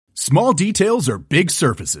Small details are big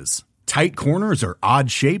surfaces. Tight corners are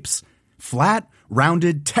odd shapes. Flat,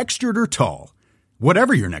 rounded, textured, or tall.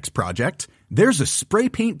 Whatever your next project, there's a spray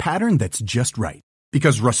paint pattern that's just right.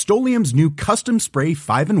 Because Rust-Oleum's new Custom Spray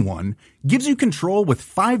 5-in-1 gives you control with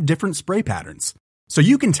 5 different spray patterns. So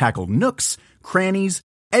you can tackle nooks, crannies,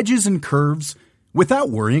 edges, and curves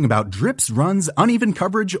without worrying about drips, runs, uneven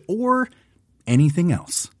coverage, or anything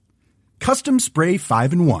else. Custom Spray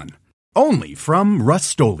 5-in-1. Only from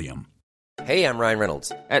Rust-Oleum. Hey, I'm Ryan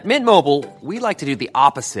Reynolds. At Mint Mobile, we like to do the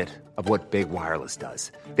opposite of what Big Wireless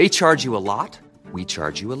does. They charge you a lot, we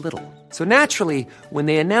charge you a little. So naturally, when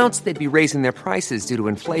they announced they'd be raising their prices due to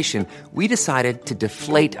inflation, we decided to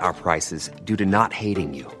deflate our prices due to not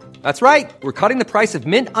hating you. That's right. We're cutting the price of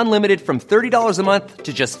Mint Unlimited from $30 a month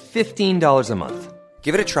to just $15 a month.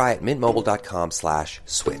 Give it a try at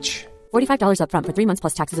mintmobile.com/switch. $45 up front for 3 months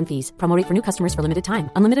plus taxes and fees. Promo rate for new customers for limited time.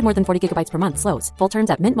 Unlimited more than 40 gigabytes per month. Slows full terms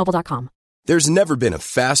at mintmobile.com. There's never been a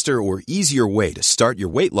faster or easier way to start your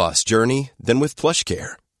weight loss journey than with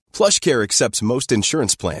PlushCare. PlushCare accepts most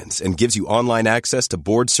insurance plans and gives you online access to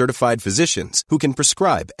board-certified physicians who can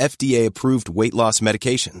prescribe FDA-approved weight loss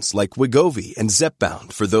medications like Wegovy and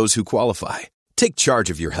Zepbound for those who qualify. Take charge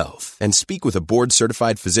of your health and speak with a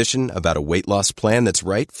board-certified physician about a weight loss plan that's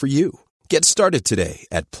right for you. Get started today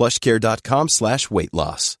at plushcare.com/weight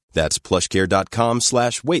loss. That's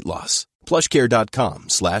plushcare.com/weight loss.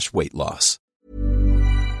 plushcare.com/weight loss.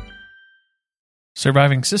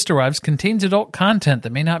 Surviving Sister Wives contains adult content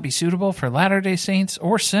that may not be suitable for Latter-day Saints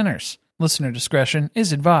or sinners. Listener discretion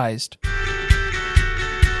is advised.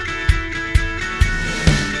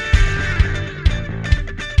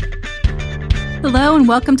 Hello and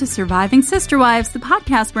welcome to Surviving Sister Wives, the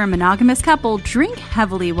podcast where a monogamous couple drink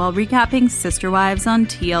heavily while recapping Sister Wives on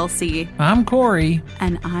TLC. I'm Corey.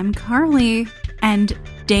 And I'm Carly. And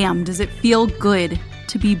damn, does it feel good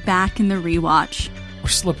to be back in the rewatch. We're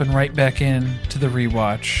slipping right back in to the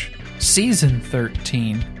rewatch. Season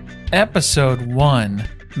 13, Episode 1,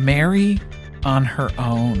 Mary on Her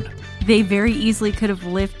Own. They very easily could have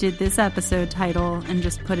lifted this episode title and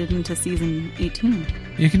just put it into Season 18.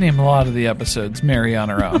 You can name a lot of the episodes Mary on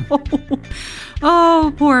Her Own.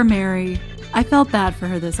 Oh, poor Mary. I felt bad for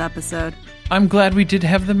her this episode. I'm glad we did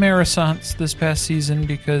have the Maraissance this past season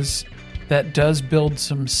because that does build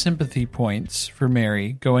some sympathy points for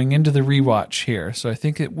Mary going into the rewatch here. So I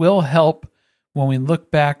think it will help when we look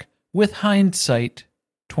back with hindsight,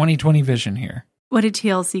 2020 vision here. What did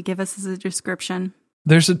TLC give us as a description?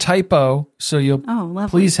 There's a typo, so you'll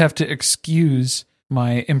please have to excuse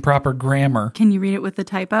my improper grammar. Can you read it with the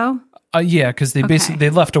typo? Yeah, because they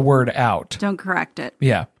left a word out. Don't correct it.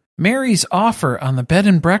 Yeah. Mary's offer on the bed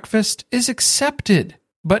and breakfast is accepted,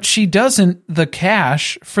 but she doesn't the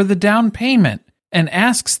cash for the down payment and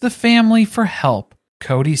asks the family for help.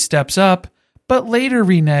 Cody steps up, but later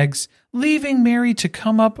reneges, leaving Mary to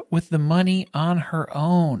come up with the money on her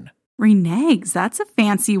own. Reneges, that's a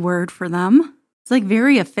fancy word for them. It's like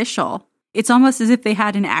very official. It's almost as if they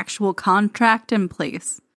had an actual contract in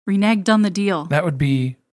place. Reneged on the deal. That would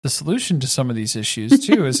be the solution to some of these issues,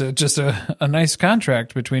 too, is just a nice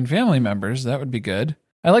contract between family members. That would be good.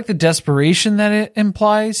 I like the desperation that it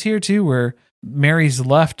implies here, too, where Mary's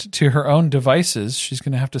left to her own devices. She's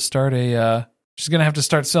going to have to start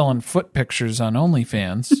selling foot pictures on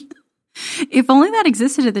OnlyFans. If only that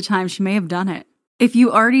existed at the time, she may have done it. If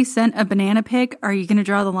you already sent a banana pic, are you going to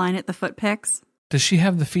draw the line at the foot pics? Does she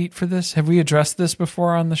have the feet for this? Have we addressed this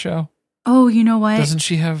before on the show? Oh, you know what? Doesn't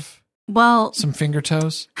she have some finger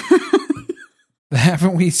toes?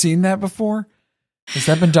 Haven't we seen that before? Has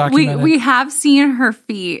that been documented? We have seen her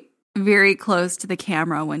feet very close to the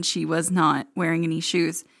camera when she was not wearing any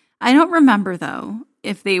shoes. I don't remember, though,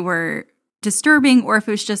 if they were disturbing or if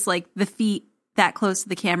it was just like the feet that close to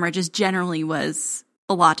the camera just generally was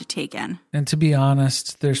a lot to take in. And to be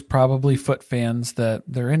honest, there's probably foot fans that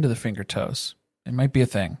they're into the finger toes. It might be a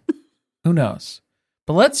thing. Who knows?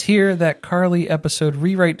 But let's hear that Carly episode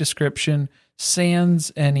rewrite description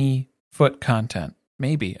sans any foot content.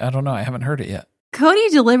 Maybe. I don't know. I haven't heard it yet. Cody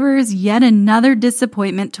delivers yet another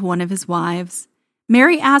disappointment to one of his wives.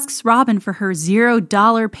 Mary asks Robin for her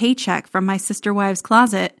 $0 paycheck from My Sister Wives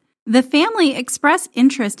closet. The family express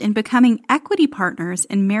interest in becoming equity partners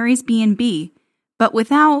in Mary's B&B, but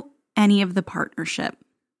without any of the partnership.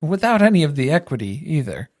 Without any of the equity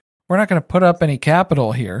either. We're not going to put up any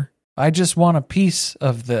capital here. I just want a piece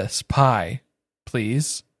of this pie,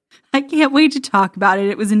 please. I can't wait to talk about it.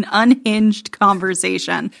 It was an unhinged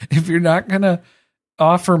conversation. If you're not going to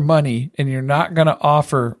offer money and you're not going to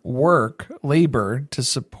offer work, labor to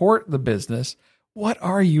support the business, what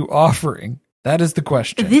are you offering? That is the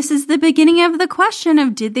question. This is the beginning of the question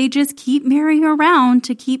of, did they just keep Mary around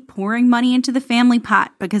to keep pouring money into the family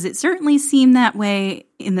pot? Because it certainly seemed that way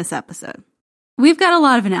in this episode. We've got a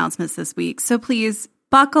lot of announcements this week, so please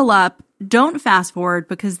buckle up. Don't fast forward,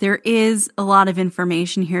 because there is a lot of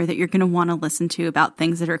information here that you're going to want to listen to about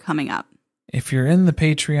things that are coming up. If you're in the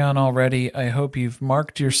Patreon already, I hope you've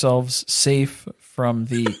marked yourselves safe from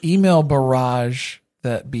the email barrage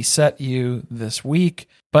that beset you this week.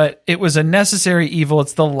 But it was a necessary evil.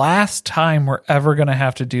 It's the last time we're ever going to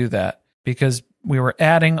have to do that, because we were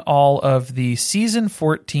adding all of the season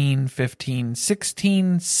 14, 15,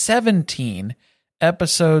 16, 17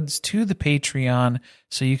 episodes to the Patreon,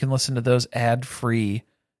 so you can listen to those ad-free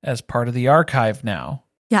as part of the archive now.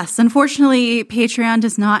 Yes, unfortunately, Patreon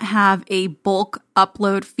does not have a bulk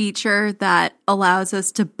upload feature that allows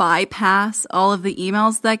us to bypass all of the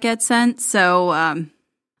emails that get sent. So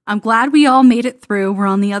I'm glad we all made it through. We're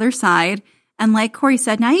on the other side. And like Corey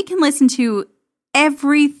said, now you can listen to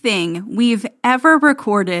everything we've ever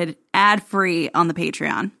recorded ad-free on the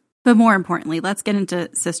Patreon. But more importantly, let's get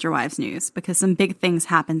into Sister Wives news, because some big things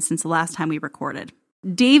happened since the last time we recorded.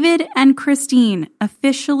 David and Christine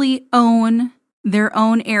officially own their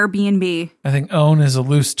own Airbnb. I think own is a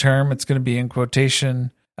loose term. It's going to be in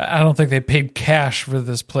quotation. I don't think they paid cash for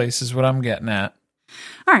this place is what I'm getting at.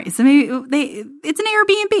 All right, so maybe it's an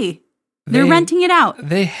Airbnb. They're renting it out.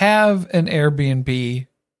 They have an Airbnb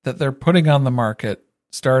that they're putting on the market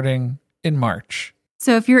starting in March.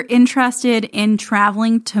 So if you're interested in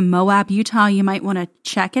traveling to Moab, Utah, you might want to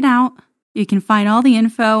check it out. You can find all the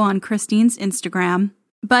info on Christine's Instagram.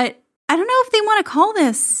 But I don't know if they want to call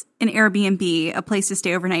this an Airbnb, a place to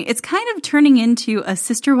stay overnight. It's kind of turning into a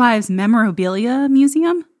Sister Wives memorabilia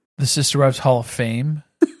museum. The Sister Wives Hall of Fame,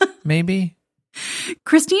 maybe?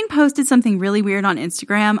 Christine posted something really weird on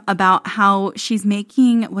Instagram about how she's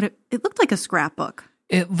making what it looked like a scrapbook.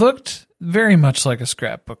 It looked very much like a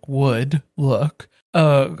scrapbook would look.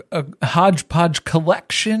 A hodgepodge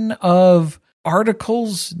collection of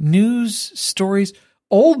articles, news, stories,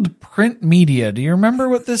 old print media. Do you remember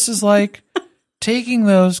what this is like? Taking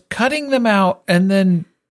those, cutting them out, and then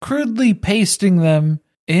crudely pasting them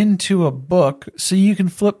into a book so you can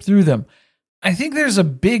flip through them. I think there's a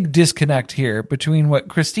big disconnect here between what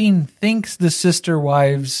Christine thinks the Sister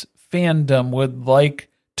Wives fandom would like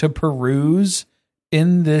to peruse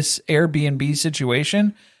in this Airbnb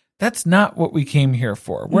situation. That's not what we came here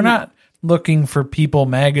for. We're not looking for People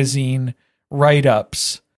magazine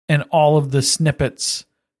write-ups and all of the snippets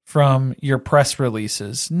from your press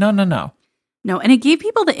releases. No. No, and it gave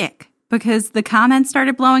people the ick because the comments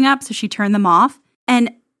started blowing up, so she turned them off.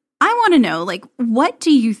 And I want to know, what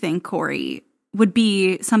do you think, Corey, would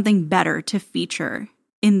be something better to feature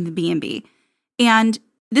in the B&B? And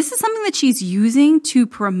this is something that she's using to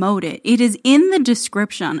promote it. It is in the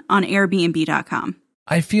description on Airbnb.com.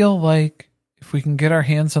 I feel like if we can get our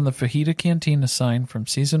hands on the Fajita Cantina sign from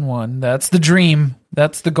season 1, that's the dream.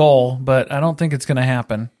 That's the goal, but I don't think it's going to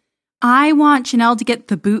happen. I want Janelle to get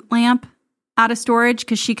the boot lamp out of storage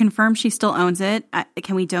because she confirmed she still owns it.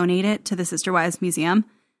 Can we donate it to the Sister Wives Museum?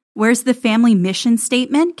 Where's the family mission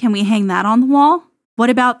statement? Can we hang that on the wall? What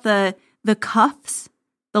about the cuffs,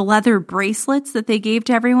 the leather bracelets that they gave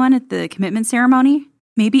to everyone at the commitment ceremony?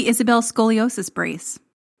 Maybe Isabel's scoliosis brace.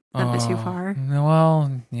 That was too far.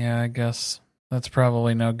 Well, yeah, I guess that's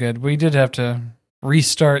probably no good. We did have to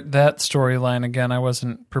restart that storyline again. I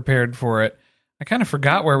wasn't prepared for it. I kind of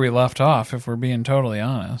forgot where we left off, if we're being totally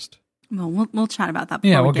honest. Well, we'll chat about that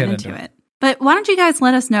before we get into it. it. But why don't you guys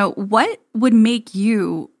let us know what would make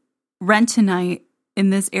you rent tonight in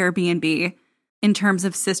this Airbnb in terms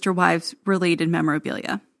of Sister Wives related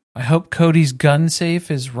memorabilia? I hope Cody's gun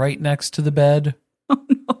safe is right next to the bed. Oh,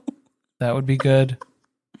 no. That would be good.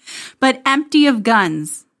 But empty of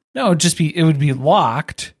guns. No, it would be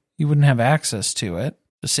locked. You wouldn't have access to it.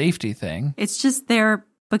 The safety thing. It's just there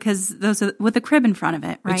because those are with a crib in front of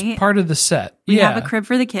it, right? It's part of the set. We have a crib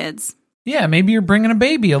for the kids. Yeah, maybe you're bringing a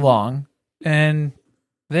baby along and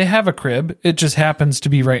they have a crib. It just happens to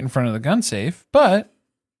be right in front of the gun safe, but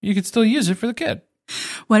you could still use it for the kid.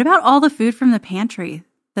 What about all the food from the pantry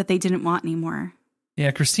that they didn't want anymore?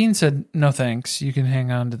 Yeah, Christine said, no thanks. You can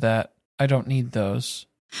hang on to that. I don't need those.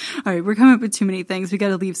 All right, we're coming up with too many things. We got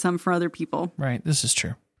to leave some for other people. Right, this is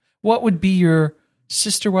true. What would be your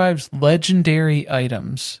Sister Wives legendary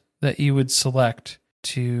items that you would select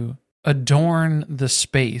to adorn the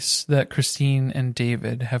space that Christine and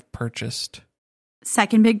David have purchased?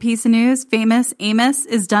 Second big piece of news, famous Amos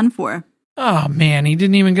is done for. Oh, man, he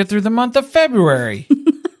didn't even get through the month of February.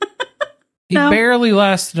 He barely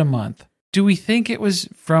lasted a month. Do we think it was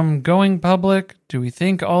from going public? Do we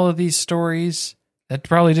think all of these stories? That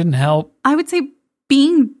probably didn't help. I would say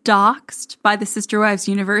being doxxed by the Sister Wives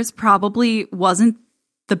universe probably wasn't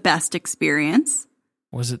the best experience.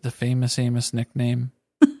 Was it the famous Amos nickname?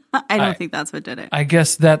 I don't think that's what did it. I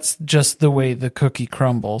guess that's just the way the cookie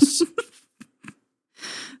crumbles.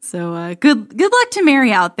 So good luck to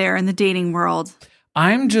Mary out there in the dating world.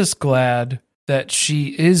 I'm just glad that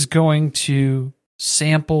she is going to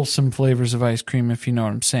sample some flavors of ice cream, if you know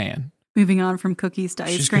what I'm saying. Moving on from cookies to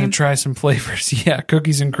ice She's cream. going to try some flavors. Yeah,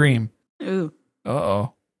 cookies and cream. Ooh.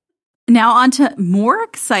 Uh-oh. Now on to more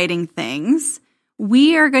exciting things.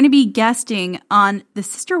 We are going to be guesting on the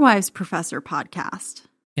Sister Wives Professor podcast.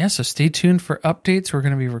 Yeah, so stay tuned for updates. We're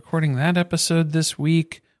going to be recording that episode this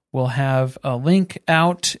week. We'll have a link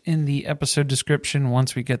out in the episode description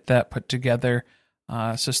once we get that put together.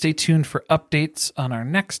 So stay tuned for updates on our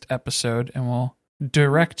next episode, and we'll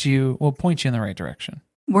point you in the right direction.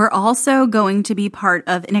 We're also going to be part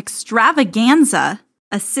of an extravaganza,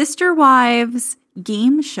 a Sister Wives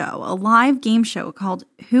game show, a live game show called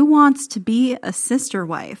Who Wants to Be a Sister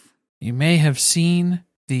Wife? You may have seen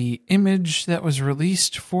the image that was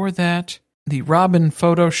released for that, the Robin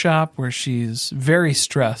Photoshop, where she's very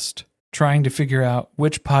stressed, trying to figure out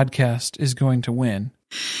which podcast is going to win.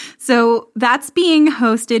 So that's being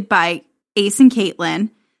hosted by Ace and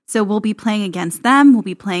Caitlin. So we'll be playing against them. We'll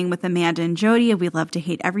be playing with Amanda and Jody of We Love to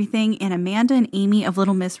Hate Everything and Amanda and Amy of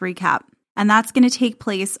Little Miss Recap. And that's going to take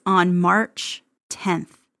place on March 10th.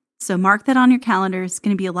 So mark that on your calendar. It's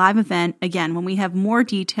going to be a live event. Again, when we have more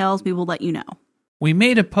details, we will let you know. We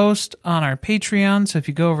made a post on our Patreon. So if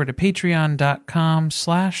you go over to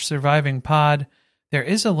patreon.com/survivingpod, there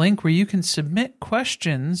is a link where you can submit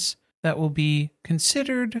questions that will be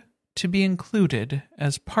considered to be included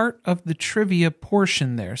as part of the trivia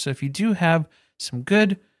portion there. So if you do have some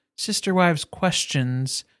good Sister Wives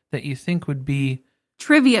questions that you think would be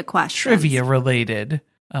trivia questions, trivia related,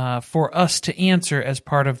 for us to answer as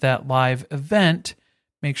part of that live event,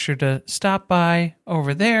 make sure to stop by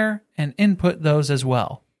over there and input those as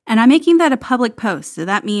well. And I'm making that a public post. So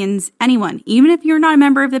that means anyone, even if you're not a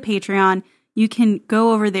member of the Patreon, you can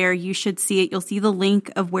go over there. You should see it. You'll see the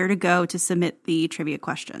link of where to go to submit the trivia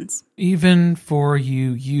questions. Even for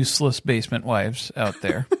you useless basement wives out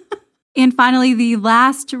there. And finally, the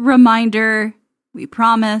last reminder, we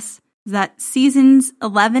promise, is that seasons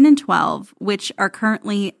 11 and 12, which are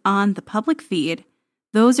currently on the public feed,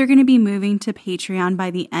 those are going to be moving to Patreon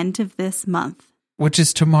by the end of this month. Which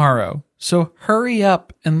is tomorrow. So hurry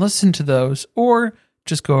up and listen to those, or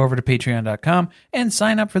just go over to patreon.com and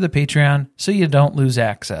sign up for the Patreon so you don't lose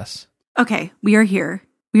access. Okay, we are here.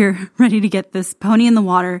 We are ready to get this pony in the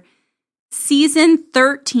water. Season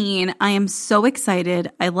 13, I am so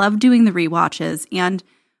excited. I love doing the rewatches, and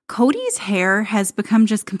Cody's hair has become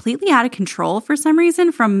just completely out of control for some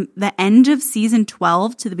reason from the end of season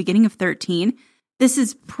 12 to the beginning of 13. This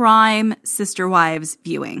is prime Sister Wives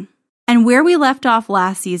viewing. And where we left off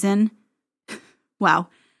last season, wow,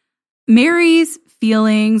 Mary's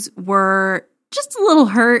feelings were just a little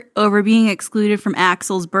hurt over being excluded from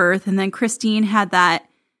Axel's birth. And then Christine had that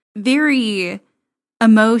very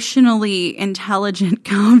emotionally intelligent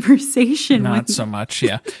conversation. Not so much,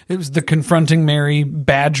 yeah. It was the confronting Mary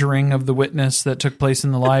badgering of the witness that took place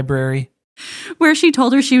in the library. Where she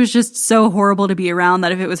told her she was just so horrible to be around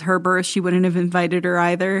that if it was her birth, she wouldn't have invited her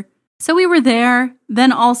either. So we were there.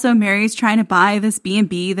 Then also Mary's trying to buy this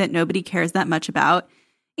B&B that nobody cares that much about.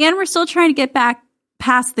 And we're still trying to get back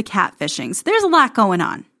past the catfishing. So there's a lot going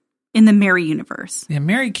on in the Mary universe. Yeah,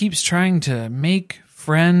 Mary keeps trying to make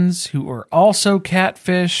friends who are also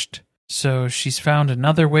catfished. So she's found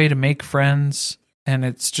another way to make friends. And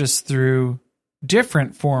it's just through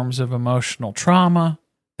different forms of emotional trauma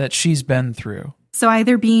that she's been through. So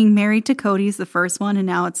either being married to Cody's the first one, and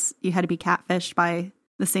now it's you had to be catfished by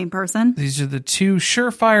the same person. These are the two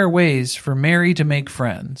surefire ways for Mary to make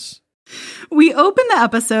friends. We open the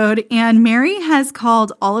episode, and Mary has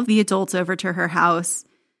called all of the adults over to her house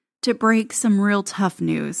to break some real tough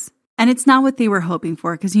news. And it's not what they were hoping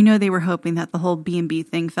for, because you know they were hoping that the whole B&B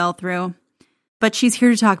thing fell through. But she's here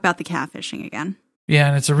to talk about the catfishing again. Yeah,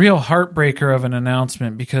 and it's a real heartbreaker of an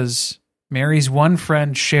announcement because Mary's one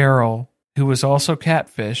friend, Cheryl, who was also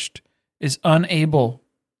catfished, is unable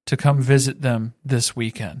to come visit them this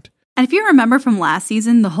weekend. And if you remember from last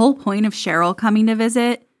season, the whole point of Cheryl coming to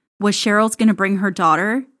visit was Cheryl's going to bring her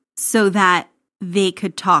daughter so that they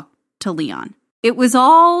could talk to Leon. It was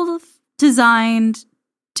all designed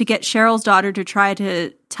to get Cheryl's daughter to try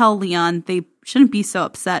to tell Leon they shouldn't be so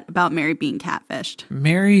upset about Mary being catfished.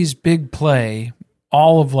 Mary's big play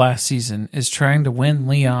all of last season is trying to win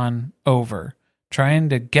Leon over, trying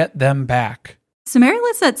to get them back. So Mary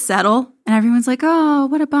lets that settle, and everyone's like, oh,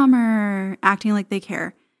 what a bummer, acting like they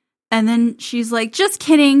care. And then she's like, just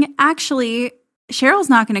kidding. Actually, Cheryl's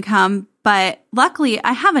not going to come, but luckily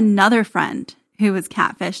I have another friend who was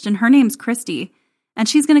catfished, and her name's Christy, and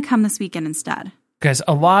she's going to come this weekend instead. Guys,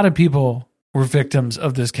 a lot of people were victims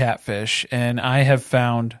of this catfish, and I have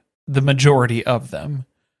found the majority of them.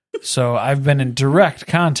 So I've been in direct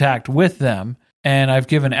contact with them, and I've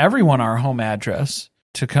given everyone our home address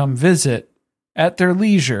to come visit at their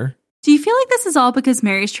leisure. Do you feel like this is all because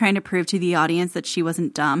Mary's trying to prove to the audience that she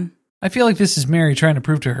wasn't dumb? I feel like this is Mary trying to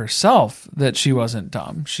prove to herself that she wasn't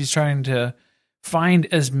dumb. She's trying to find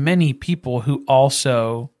as many people who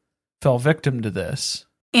also fell victim to this.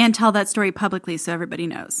 And tell that story publicly so everybody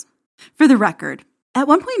knows. For the record, at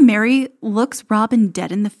one point, Mary looks Robin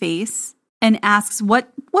dead in the face and asks, what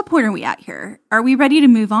point are we at here? Are we ready to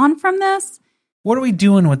move on from this? What are we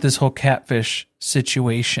doing with this whole catfish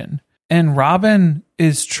situation? And Robin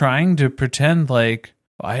is trying to pretend like,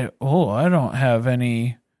 I don't have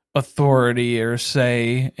any authority or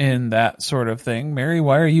say in that sort of thing. Mary,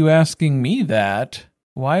 why are you asking me that?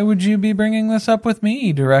 Why would you be bringing this up with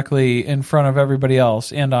me directly in front of everybody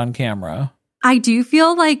else and on camera? I do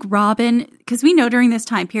feel like Robin, because we know during this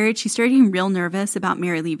time period, she started getting real nervous about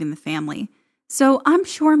Mary leaving the family. So I'm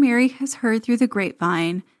sure Mary has heard through the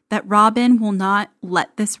grapevine that Robin will not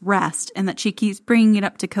let this rest and that she keeps bringing it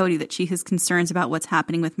up to Cody that she has concerns about what's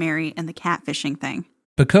happening with Mary and the catfishing thing.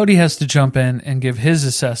 But Cody has to jump in and give his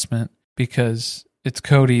assessment because it's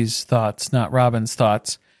Cody's thoughts, not Robin's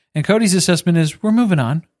thoughts. And Cody's assessment is we're moving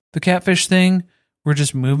on. The catfish thing, we're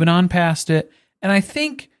just moving on past it. And I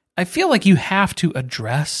feel like you have to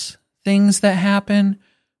address things that happen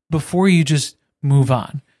before you just move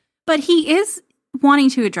on. But he is wanting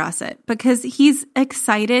to address it because he's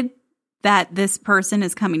excited that this person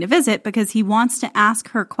is coming to visit because he wants to ask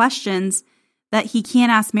her questions that he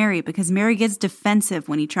can't ask Mary because Mary gets defensive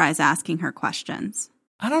when he tries asking her questions.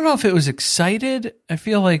 I don't know if it was excited. I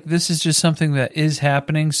feel like this is just something that is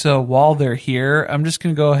happening. So while they're here, I'm just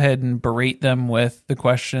going to go ahead and berate them with the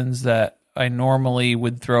questions that I normally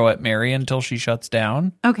would throw at Mary until she shuts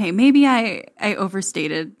down. Okay, maybe I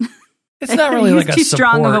overstated. It's not really like a too support.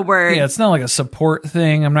 Strong of a word. Yeah, it's not like a support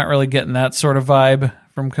thing. I'm not really getting that sort of vibe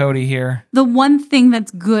from Cody here. The one thing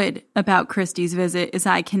that's good about Christy's visit is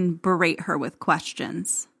I can berate her with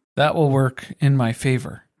questions. That will work in my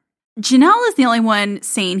favor. Janelle is the only one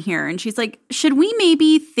sane here, and she's like, should we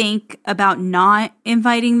maybe think about not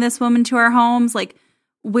inviting this woman to our homes? Like,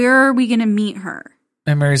 where are we going to meet her?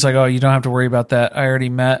 And Mary's like, oh, you don't have to worry about that. I already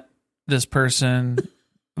met this person,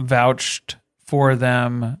 vouched for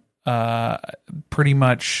them, pretty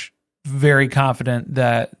much very confident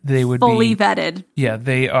that they would fully be vetted. Yeah,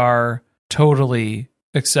 they are totally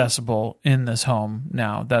accessible in this home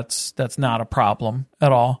now. That's not a problem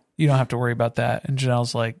at all. You don't have to worry about that. And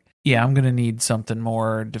Janelle's like, yeah, I'm going to need something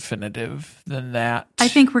more definitive than that. I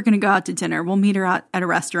think we're going to go out to dinner. We'll meet her out at a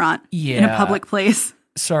restaurant in a public place.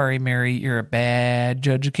 Sorry, Mary, you're a bad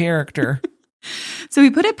judge of character. So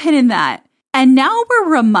we put a pin in that. And now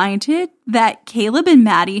we're reminded that Caleb and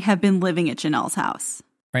Maddie have been living at Janelle's house.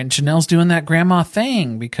 Right, and Janelle's doing that grandma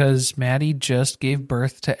thing because Maddie just gave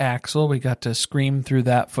birth to Axel. We got to scream through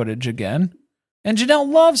that footage again. And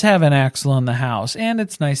Janelle loves having Axel in the house. And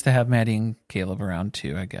it's nice to have Maddie and Caleb around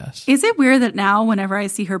too, I guess. Is it weird that now whenever I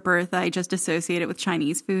see her birth, I just associate it with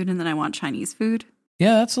Chinese food and then I want Chinese food?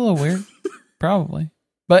 Yeah, that's a little weird. Probably.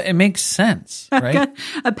 But it makes sense, right?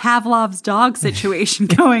 A Pavlov's dog situation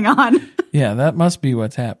going on. Yeah, that must be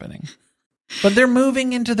what's happening. But they're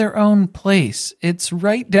moving into their own place. It's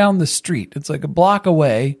right down the street. It's like a block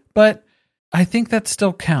away. But I think that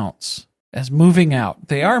still counts as moving out.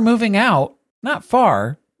 They are moving out. Not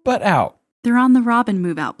far, but out. They're on the Robin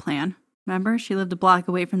move-out plan. Remember? She lived a block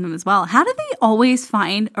away from them as well. How do they always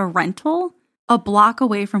find a rental a block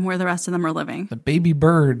away from where the rest of them are living? The baby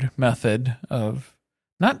bird method of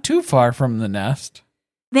not too far from the nest.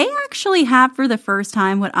 They actually have, for the first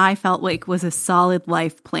time, what I felt like was a solid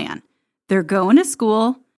life plan. They're going to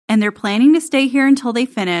school, and they're planning to stay here until they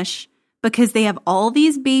finish because they have all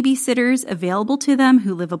these babysitters available to them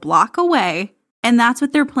who live a block away, and that's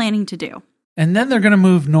what they're planning to do. And then they're going to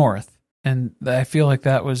move north. And I feel like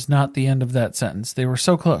that was not the end of that sentence. They were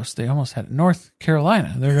so close. They almost had North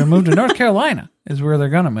Carolina. They're going to move to North Carolina is where they're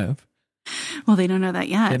going to move. Well, they don't know that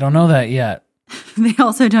yet. They don't know that yet. They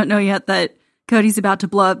also don't know yet that Cody's about to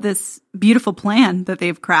blow up this beautiful plan that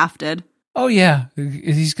they've crafted. Oh, yeah.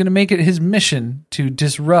 He's going to make it his mission to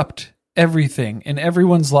disrupt everything in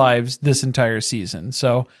everyone's lives this entire season.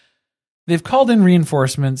 So they've called in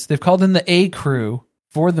reinforcements. They've called in the A crew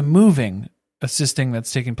for the moving assisting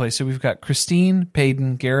that's taking place. So we've got Christine,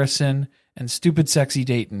 Payton, Garrison, and stupid sexy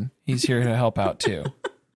Dayton. He's here to help out too.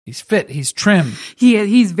 He's fit. He's trim.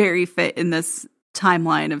 He's very fit in this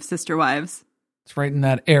timeline of Sister Wives. It's right in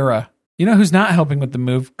that era. You know who's not helping with the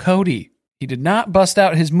move? Cody. He did not bust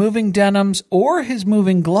out his moving denims or his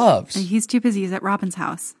moving gloves. He's too busy. He's at Robin's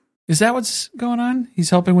house. Is that what's going on? He's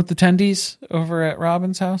helping with the tendies over at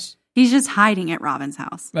Robin's house? He's just hiding at Robin's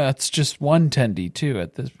house. That's just one tendy, too,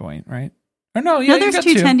 at this point, right? Or no, there's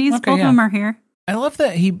two tendies. Okay, Both of them are here. I love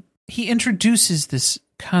that he introduces this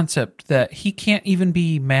concept that he can't even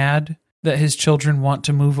be mad that his children want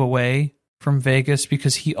to move away from Vegas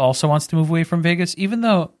because he also wants to move away from Vegas, even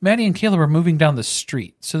though Maddie and Caleb are moving down the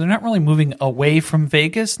street. So they're not really moving away from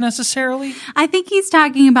Vegas necessarily. I think he's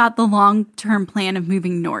talking about the long-term plan of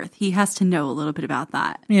moving north. He has to know a little bit about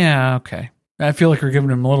that. Yeah, okay. I feel like we're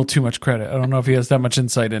giving him a little too much credit. I don't know if he has that much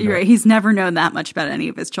insight into You're right. He's never known that much about any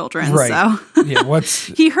of his children. Right. So Yeah,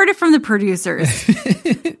 he heard it from the producers.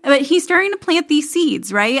 But he's starting to plant these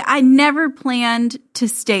seeds, right? I never planned to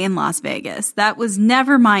stay in Las Vegas. That was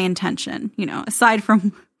never my intention, aside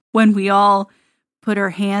from when we all put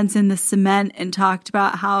our hands in the cement and talked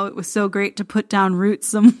about how it was so great to put down roots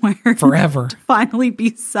somewhere. Forever. To finally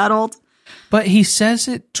be settled. But he says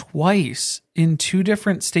it twice in two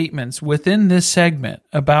different statements within this segment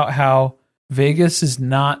about how Vegas is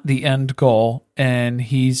not the end goal and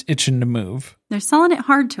he's itching to move. They're selling it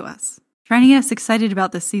hard to us, trying to get us excited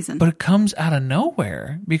about this season. But it comes out of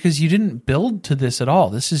nowhere because you didn't build to this at all.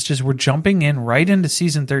 This is just, we're jumping in right into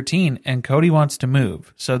season 13 and Cody wants to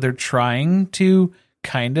move. So they're trying to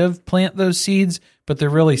kind of plant those seeds, but they're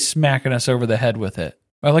really smacking us over the head with it.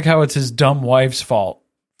 I like how it's his dumb wife's fault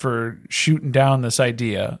for shooting down this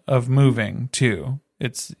idea of moving too.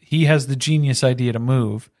 He has the genius idea to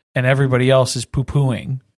move and everybody else is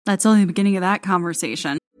poo-pooing. That's only the beginning of that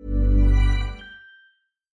conversation.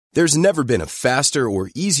 There's never been a faster or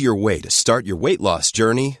easier way to start your weight loss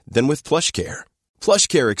journey than with PlushCare.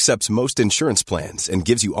 PlushCare accepts most insurance plans and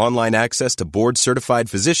gives you online access to board-certified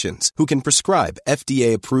physicians who can prescribe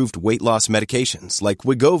FDA-approved weight loss medications like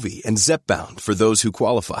Wegovy and Zepbound for those who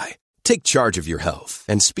qualify. Take charge of your health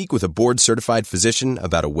and speak with a board-certified physician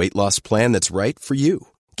about a weight loss plan that's right for you.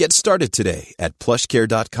 Get started today at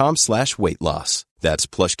plushcare.com/weight loss. That's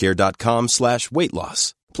plushcare.com/weight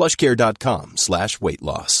loss. plushcare.com/weight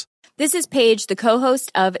loss. This is Paige, the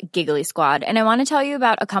co-host of Giggly Squad, and I want to tell you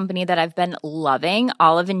about a company that I've been loving,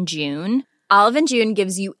 Olive & June. Olive & June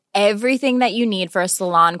gives you everything that you need for a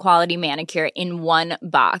salon-quality manicure in one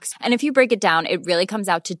box. And if you break it down, it really comes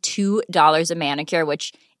out to $2 a manicure,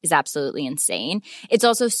 which is absolutely insane. It's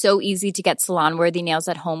also so easy to get salon-worthy nails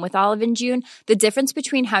at home with Olive & June. The difference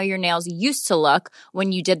between how your nails used to look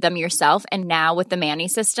when you did them yourself and now with the Mani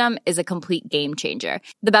system is a complete game changer.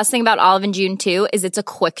 The best thing about Olive & June, too, is it's a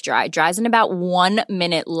quick dry. Dries in about 1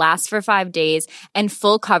 minute, lasts for 5 days, and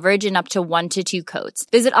full coverage in up to 1 to 2 coats.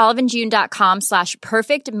 Visit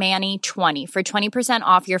oliveandjune.com/perfectmani20 for 20%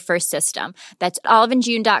 off your first system. That's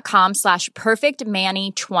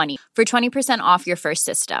oliveandjune.com/perfectmani20 for 20% off your first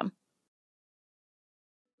system.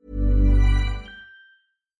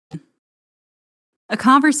 A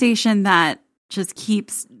conversation that just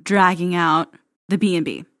keeps dragging out, the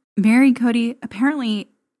B&B. Mary and Cody apparently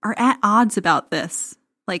are at odds about this,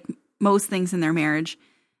 like most things in their marriage,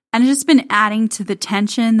 and it's just been adding to the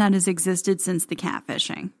tension that has existed since the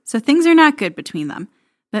catfishing. So things are not good between them.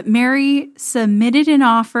 But Mary submitted an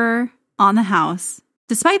offer on the house,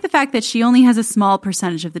 despite the fact that she only has a small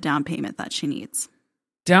percentage of the down payment that she needs.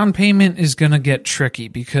 Down payment is going to get tricky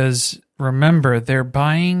because remember, they're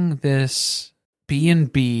buying this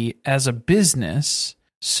B&B as a business,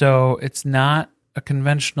 so it's not a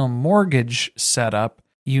conventional mortgage setup.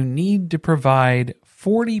 You need to provide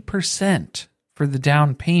 40% for the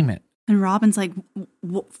down payment. And Robin's like,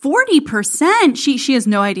 40%? She has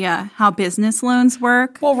no idea how business loans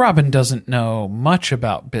work. Well, Robin doesn't know much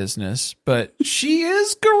about business, but she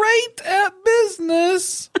is great at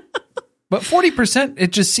business. But 40%,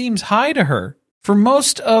 it just seems high to her. For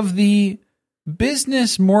most of the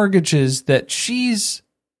business mortgages that she's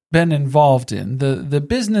been involved in, the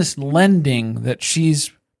business lending that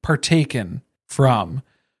she's partaken from,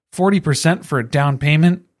 40% for a down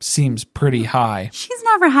payment seems pretty high. She's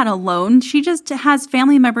never had a loan. She just has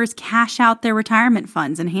family members cash out their retirement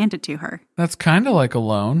funds and hand it to her. That's kind of like a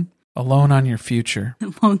loan on your future.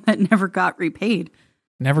 A loan that never got repaid.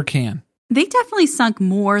 Never can. They definitely sunk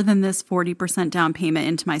more than this 40% down payment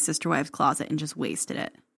into my sister wife's closet and just wasted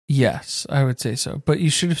it. Yes, I would say so. But you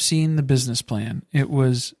should have seen the business plan. It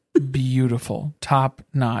was beautiful, top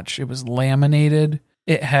notch. It was laminated.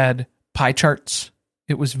 It had pie charts.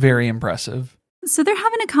 It was very impressive. So they're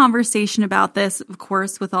having a conversation about this, of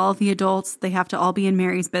course, with all the adults. They have to all be in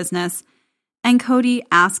Mary's business. And Cody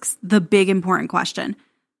asks the big important question.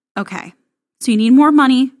 Okay, so you need more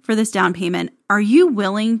money for this down payment. Are you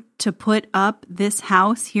willing to put up this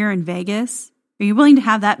house here in Vegas? Are you willing to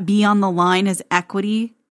have that be on the line as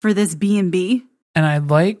equity for this B&B? And I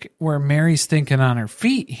like where Mary's thinking on her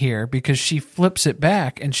feet here, because she flips it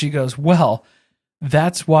back and she goes, well,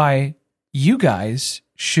 that's why you guys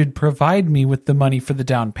should provide me with the money for the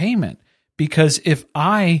down payment. Because if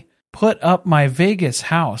I put up my Vegas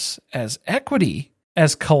house as equity,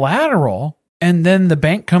 as collateral, and then the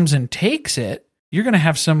bank comes and takes it, you're going to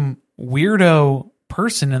have some weirdo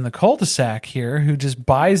person in the cul-de-sac here who just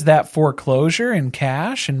buys that foreclosure in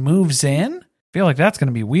cash and moves in. I feel like that's going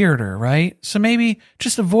to be weirder, right? So maybe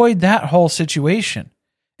just avoid that whole situation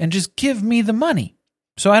and just give me the money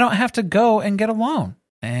so I don't have to go and get a loan.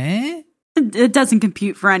 It doesn't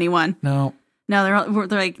compute for anyone. No, they're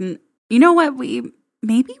like, you know what? We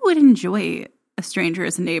maybe would enjoy a stranger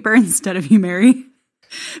as a neighbor instead of you, Mary.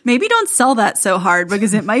 Maybe don't sell that so hard,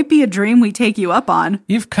 because it might be a dream we take you up on.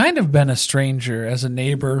 You've kind of been a stranger as a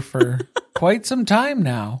neighbor for quite some time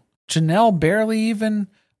now. Janelle barely even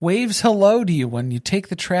waves hello to you when you take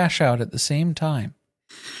the trash out at the same time.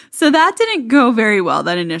 So that didn't go very well,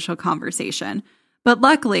 that initial conversation. But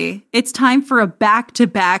luckily, it's time for a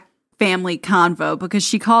back-to-back family convo, because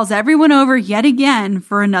she calls everyone over yet again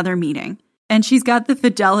for another meeting. And she's got the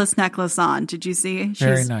Fidelis necklace on. Did you see?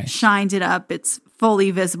 Very nice. Shined it up. It's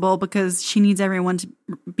fully visible because she needs everyone to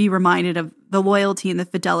be reminded of the loyalty and the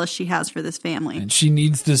Fidelis she has for this family. And she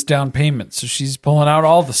needs this down payment, so she's pulling out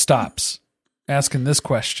all the stops, asking this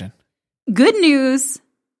question. Good news.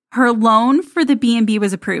 Her loan for the B&B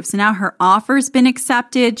was approved. So now her offer's been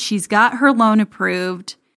accepted. She's got her loan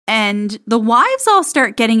approved. And the wives all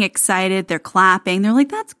start getting excited. They're clapping. They're like,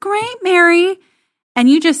 that's great, Mary. And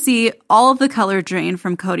you just see all of the color drain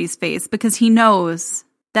from Cody's face, because he knows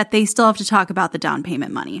that they still have to talk about the down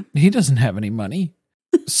payment money. He doesn't have any money.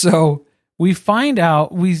 So we find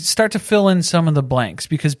out, we start to fill in some of the blanks,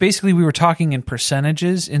 because basically we were talking in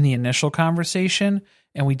percentages in the initial conversation,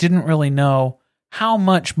 and we didn't really know how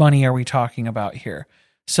much money are we talking about here.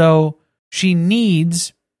 So she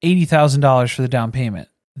needs $80,000 for the down payment.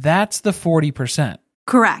 That's the 40%.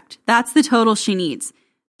 Correct. That's the total she needs.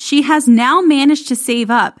 She has now managed to save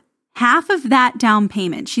up half of that down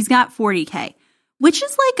payment. She's got $40K, which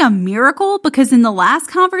is like a miracle, because in the last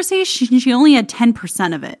conversation, she only had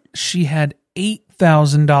 10% of it. She had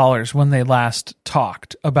 $8,000 when they last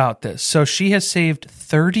talked about this. So she has saved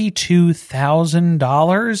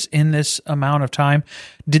 $32,000 in this amount of time.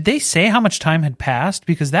 Did they say how much time had passed?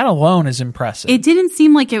 Because that alone is impressive. It didn't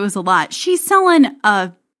seem like it was a lot. She's selling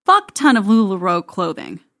a fuck ton of LuLaRoe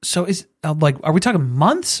clothing. So is are we talking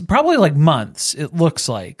months? Probably like months, it looks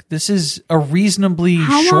like. This is a reasonably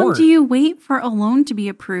How short. long do you wait for a loan to be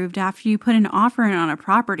approved after you put an offer in on a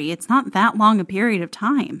property? It's not that long a period of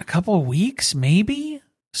time. A couple of weeks, maybe?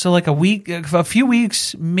 So like a week, a few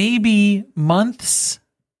weeks, maybe months,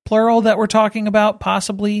 plural, that we're talking about,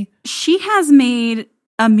 possibly. She has made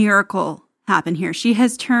a miracle happen here. She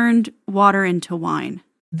has turned water into wine.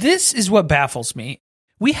 This is what baffles me.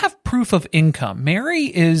 We have proof of income. Mary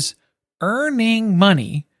is earning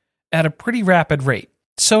money at a pretty rapid rate.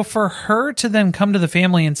 So for her to then come to the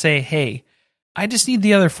family and say, hey, I just need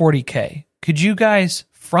the other $40K. Could you guys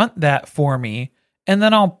front that for me? And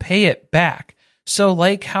then I'll pay it back. So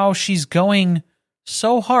like how she's going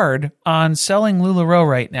so hard on selling LuLaRoe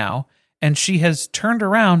right now, and she has turned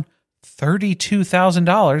around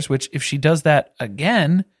 $32,000, which if she does that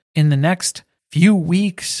again in the next few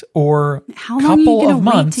weeks or how long couple are you of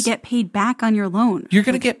months wait to get paid back on your loan? You're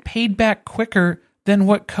going to get paid back quicker than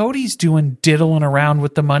what Cody's doing, diddling around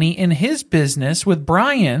with the money in his business with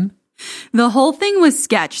Brian. The whole thing was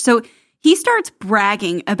sketch. So he starts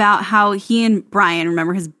bragging about how he and Brian,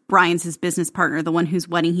 remember Brian's his business partner, the one whose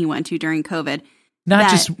wedding he went to during COVID.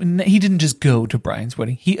 He didn't just go to Brian's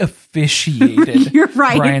wedding. He officiated You're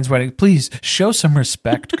right. Brian's wedding. Please show some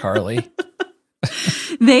respect, Carly.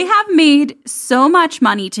 They have made so much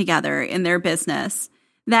money together in their business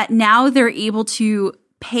that now they're able to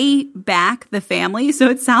pay back the family. So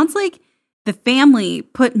it sounds like the family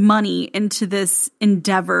put money into this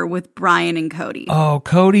endeavor with Brian and Cody. Oh,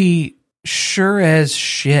 Cody sure as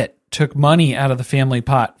shit took money out of the family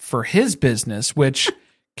pot for his business, which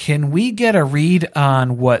can we get a read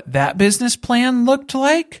on what that business plan looked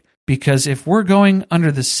like? Because if we're going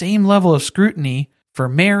under the same level of scrutiny for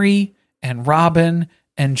Mary and Robin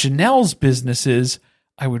and Janelle's businesses,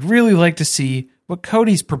 I would really like to see what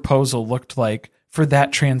Cody's proposal looked like for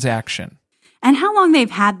that transaction. And how long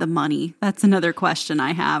they've had the money. That's another question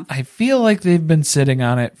I have. I feel like they've been sitting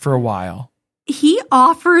on it for a while. He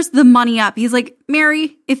offers the money up. He's like,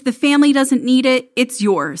 Mary, if the family doesn't need it, it's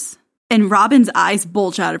yours. And Robin's eyes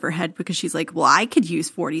bulge out of her head because she's like, well, I could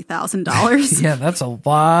use $40,000. Yeah, that's a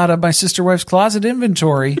lot of my sister wife's closet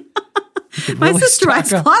inventory. My sister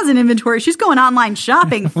wife's closet inventory. She's going online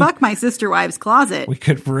shopping. Fuck my sister wife's closet. We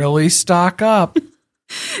could really stock up.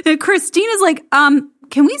 And Christina's like,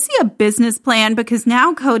 can we see a business plan? Because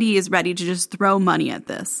now Cody is ready to just throw money at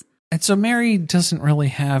this. And so Mary doesn't really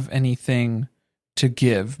have anything to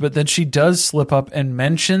give, but then she does slip up and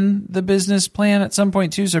mention the business plan at some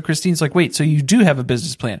point too. So Christine's like, wait, so you do have a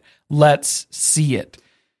business plan. Let's see it.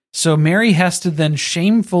 So Mary has to then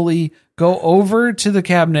shamefully go over to the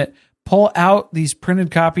cabinet, pull out these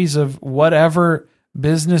printed copies of whatever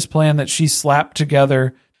business plan that she slapped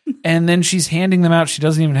together, and then she's handing them out. She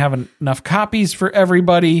doesn't even have enough copies for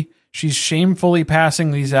everybody. She's shamefully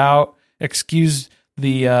passing these out. Excuse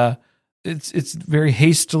the, it's very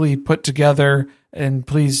hastily put together, and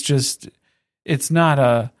please just, it's not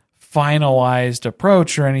a finalized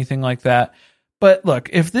approach or anything like that. But look,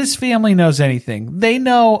 if this family knows anything, they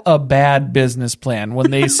know a bad business plan when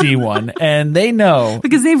they see one, and they know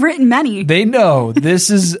because they've written many. They know this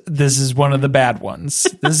is one of the bad ones.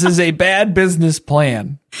 This is a bad business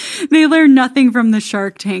plan. They learned nothing from the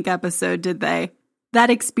Shark Tank episode, did they? That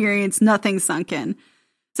experience, nothing sunk in.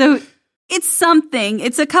 So it's something.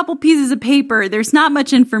 It's a couple pieces of paper. There's not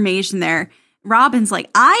much information there. Robin's like,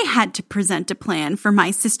 I had to present a plan for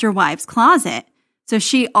my sister wife's closet. So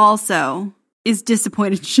she also is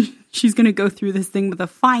disappointed. She's going to go through this thing with a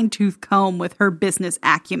fine-tooth comb with her business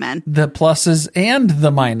acumen. The pluses and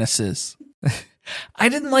the minuses. I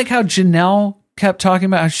didn't like how Janelle kept talking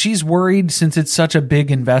about how she's worried since it's such a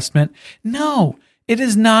big investment. No, it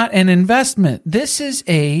is not an investment. This is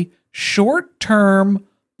a short-term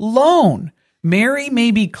loan. Mary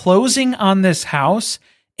may be closing on this house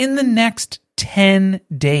in the next 10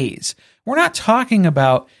 days. We're not talking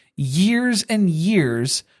about years and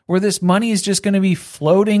years where this money is just going to be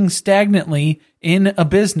floating stagnantly in a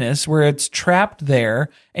business where it's trapped there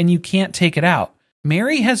and you can't take it out.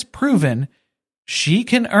 Mary has proven she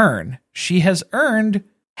can earn. She has earned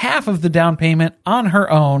half of the down payment on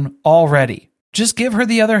her own already. Just give her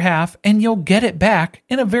the other half and you'll get it back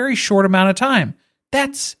in a very short amount of time.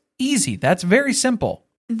 That's easy. That's very simple.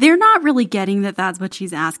 They're not really getting that that's what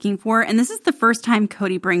she's asking for. And this is the first time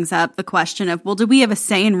Cody brings up the question of, well, do we have a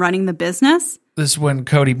say in running the business? This is when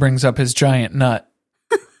Cody brings up his giant nut.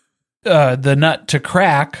 The nut to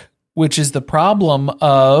crack, which is the problem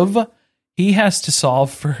of he has to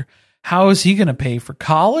solve for how is he going to pay for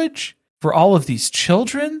college for all of these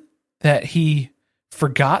children that he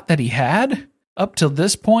forgot that he had up till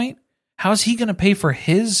this point. How's he going to pay for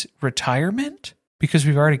his retirement? Because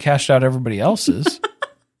we've already cashed out everybody else's.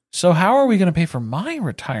 So how are we going to pay for my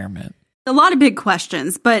retirement? A lot of big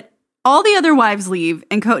questions, but all the other wives leave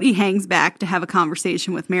and Cody hangs back to have a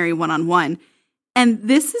conversation with Mary one-on-one. And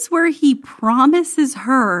this is where he promises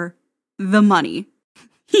her the money.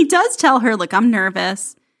 He does tell her, look, I'm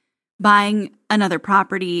nervous. Buying another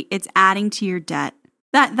property, it's adding to your debt.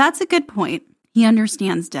 That's a good point. He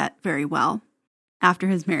understands debt very well after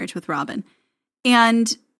his marriage with Robin.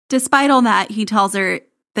 And despite all that, he tells her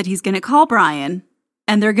that he's going to call Brian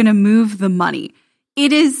and they're going to move the money.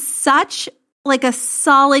 It is such like a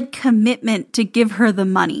solid commitment to give her the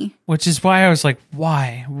money. Which is why I was like,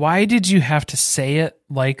 why? Why did you have to say it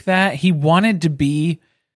like that? He wanted to be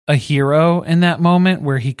a hero in that moment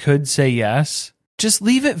where he could say yes. Just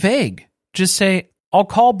leave it vague. Just say, I'll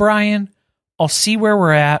call Brian. I'll see where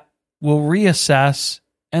we're at. We'll reassess.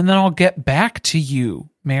 And then I'll get back to you,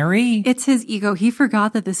 Mary. It's his ego. He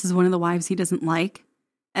forgot that this is one of the wives he doesn't like.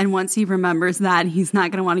 And once he remembers that, he's not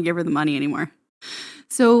going to want to give her the money anymore.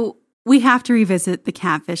 So we have to revisit the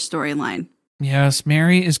catfish storyline. Yes,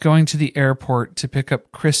 Mary is going to the airport to pick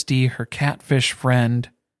up Christy, her catfish friend,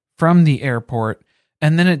 from the airport.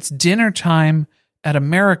 And then it's dinner time at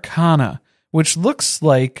Americana, which looks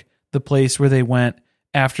like the place where they went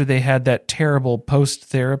after they had that terrible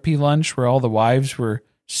post-therapy lunch where all the wives were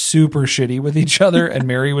super shitty with each other and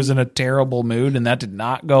Mary was in a terrible mood and that did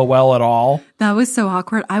not go well at all. That was so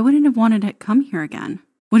awkward. I wouldn't have wanted to come here again.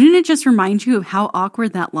 Wouldn't it just remind you of how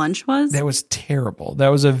awkward that lunch was? That was terrible. That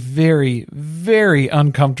was a very, very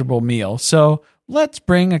uncomfortable meal. So let's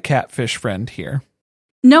bring a catfish friend here.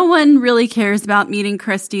 No one really cares about meeting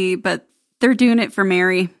Christy, but they're doing it for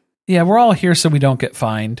Mary. Yeah, we're all here so we don't get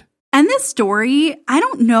fined. And this story, I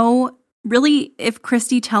don't know really if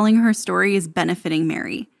Christy telling her story is benefiting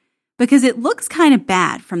Mary, because it looks kind of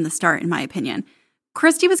bad from the start, in my opinion.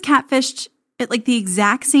 Christy was catfished at like the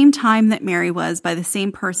exact same time that Mary was by the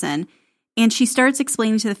same person, and she starts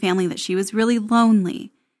explaining to the family that she was really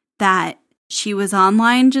lonely, that she was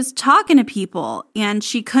online just talking to people, and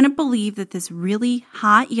she couldn't believe that this really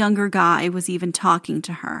hot younger guy was even talking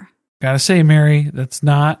to her. Gotta say, Mary, that's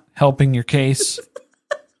not helping your case.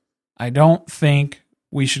 I don't think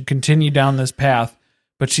we should continue down this path.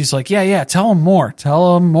 But she's like, yeah, tell him more.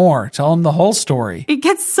 Tell him more. Tell him the whole story. It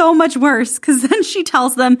gets so much worse because then she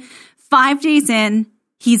tells them 5 days in,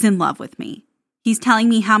 he's in love with me. He's telling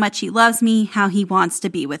me how much he loves me, how he wants to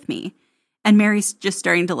be with me. And Mary's just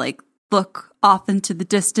starting to like look off into the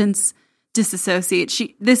distance,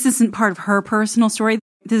 disassociate. This isn't part of her personal story.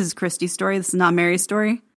 This is Christy's story. This is not Mary's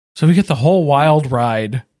story. So we get the whole wild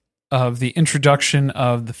ride of the introduction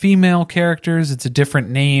of the female characters. It's a different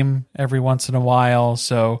name every once in a while.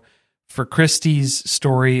 So for Christy's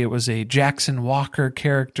story, it was a Jackson Walker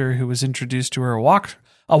character who was introduced to her,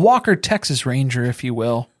 a Walker Texas Ranger, if you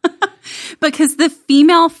will. Because the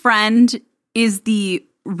female friend is the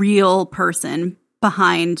real person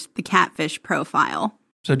behind the catfish profile.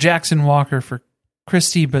 So Jackson Walker for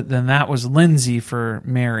Christy, but then that was Lindsay for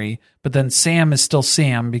Mary. But then Sam is still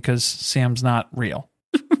Sam because Sam's not real.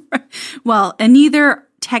 Well, and neither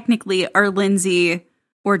technically are Lindsay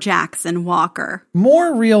or Jackson Walker.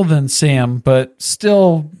 More real than Sam, but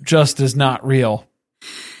still just as not real.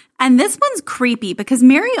 And this one's creepy because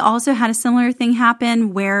Mary also had a similar thing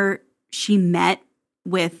happen where she met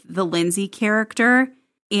with the Lindsay character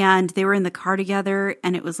and they were in the car together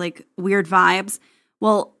and it was like weird vibes.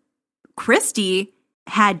 Well, Christy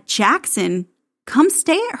had Jackson come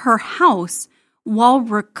stay at her house while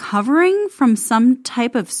recovering from some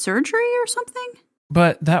type of surgery or something?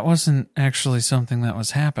 But that wasn't actually something that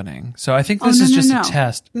was happening. So I think this is just a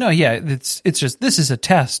test. No, yeah, it's just, this is a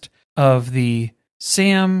test of the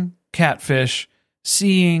Sam catfish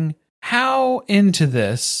seeing how into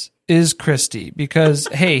this is Christy. Because,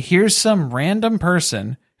 hey, here's some random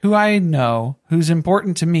person who I know, who's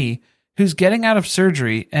important to me, who's getting out of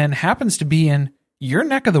surgery and happens to be in your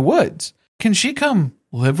neck of the woods. Can she come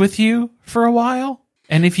live with you for a while?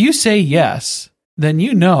 And if you say yes, then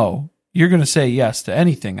you know you're going to say yes to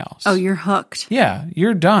anything else. Oh, you're hooked. Yeah,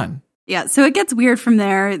 you're done. Yeah, so it gets weird from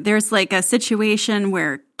there. There's like a situation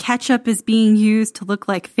where ketchup is being used to look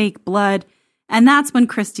like fake blood. And that's when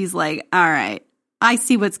Christy's like, all right, I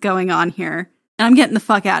see what's going on here. And I'm getting the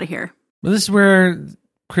fuck out of here. Well, this is where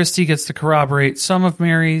Christy gets to corroborate some of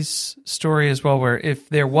Mary's story as well, where if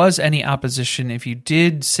there was any opposition, if you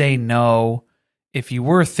did say no, if you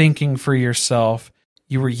were thinking for yourself,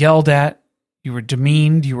 you were yelled at, you were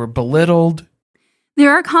demeaned, you were belittled.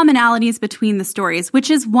 There are commonalities between the stories, which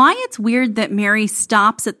is why it's weird that Mary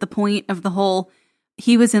stops at the point of the whole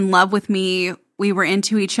he was in love with me, we were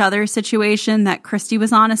into each other situation that Christy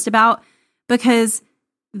was honest about, because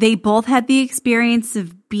they both had the experience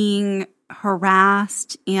of being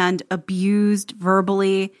harassed and abused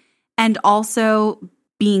verbally and also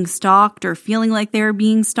being stalked or feeling like they were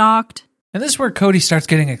being stalked. And this is where Cody starts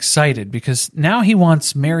getting excited because now he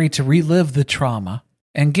wants Mary to relive the trauma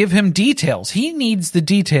and give him details. He needs the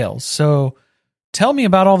details. So tell me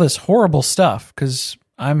about all this horrible stuff because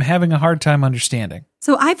I'm having a hard time understanding.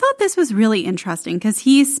 So I thought this was really interesting because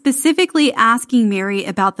he's specifically asking Mary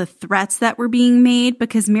about the threats that were being made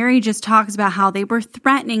because Mary just talks about how they were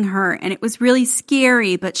threatening her and it was really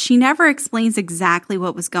scary, but she never explains exactly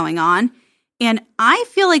what was going on. And I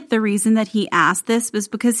feel like the reason that he asked this was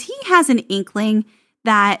because he has an inkling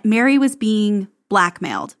that Mary was being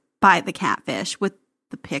blackmailed by the catfish with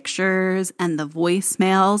the pictures and the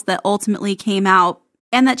voicemails that ultimately came out,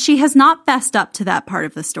 and that she has not fessed up to that part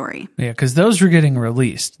of the story. Yeah, because those were getting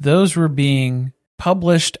released. Those were being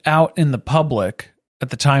published out in the public at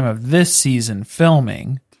the time of this season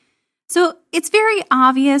filming. So it's very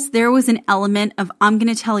obvious there was an element of, I'm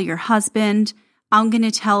going to tell your husband, I'm going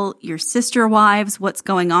to tell your sister wives what's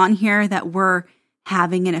going on here, that we're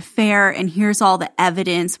having an affair, and here's all the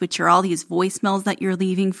evidence, which are all these voicemails that you're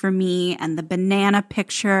leaving for me, and the banana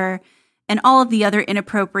picture, and all of the other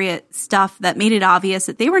inappropriate stuff that made it obvious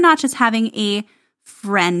that they were not just having a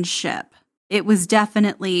friendship. It was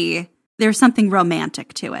definitely, there's something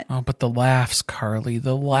romantic to it. Oh, but the laughs, Carly,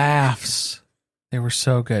 the laughs. They were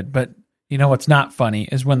so good. But you know what's not funny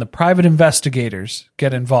is when the private investigators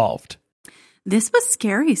get involved. This was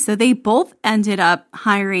scary. So they both ended up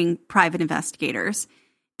hiring private investigators.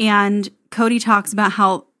 And Cody talks about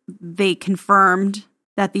how they confirmed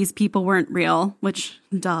that these people weren't real, which,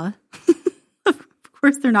 duh. Of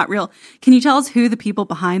course they're not real. Can you tell us who the people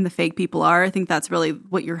behind the fake people are? I think that's really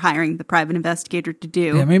what you're hiring the private investigator to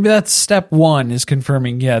do. Yeah, maybe that's step one, is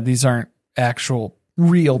confirming, these aren't actual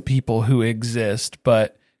real people who exist,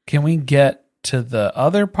 but can we get to the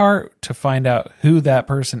other part to find out who that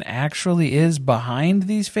person actually is behind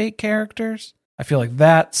these fake characters? I feel like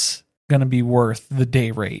that's going to be worth the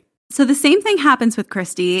day rate. So the same thing happens with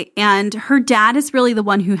Christy, and her dad is really the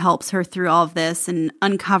one who helps her through all of this and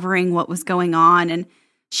uncovering what was going on. And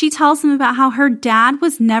she tells him about how her dad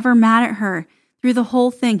was never mad at her through the whole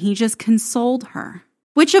thing. He just consoled her,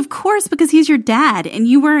 which of course, because he's your dad and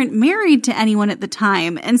you weren't married to anyone at the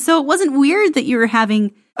time. And so it wasn't weird that you were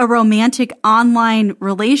having a romantic online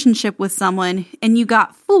relationship with someone and you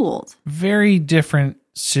got fooled. Very different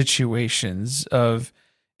situations of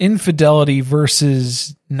infidelity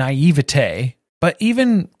versus naivete. But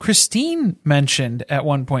even Christine mentioned at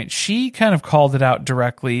one point, she kind of called it out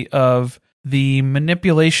directly, of the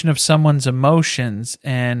manipulation of someone's emotions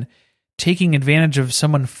and taking advantage of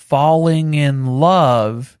someone falling in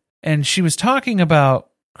love. And she was talking about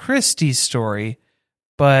Christy's story,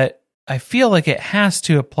 but I feel like it has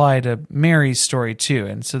to apply to Mary's story too.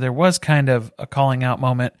 And so there was kind of a calling out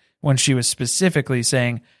moment when she was specifically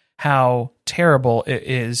saying how terrible it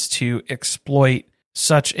is to exploit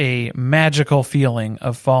such a magical feeling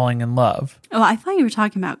of falling in love. Oh, I thought you were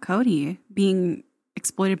talking about Cody being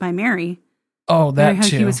exploited by Mary. Oh, that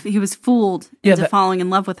too. He was fooled into falling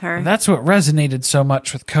in love with her. That's what resonated so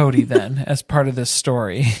much with Cody then as part of this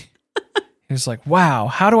story. He was like, wow,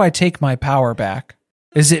 how do I take my power back?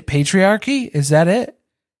 Is it patriarchy? Is that it?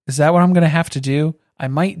 Is that what I'm going to have to do? I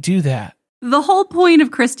might do that. The whole point of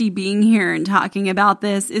Christy being here and talking about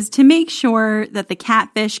this is to make sure that the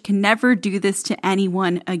catfish can never do this to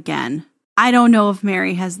anyone again. I don't know if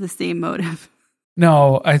Mary has the same motive.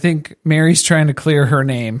 No, I think Mary's trying to clear her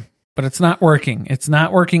name, but it's not working. It's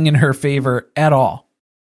not working in her favor at all.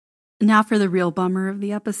 Now for the real bummer of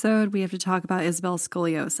the episode, we have to talk about Isabel's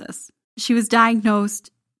scoliosis. She was diagnosed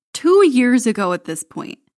 2 years ago at this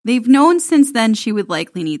point. They've known since then she would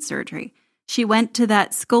likely need surgery. She went to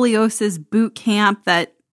that scoliosis boot camp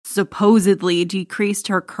that supposedly decreased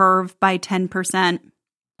her curve by 10%.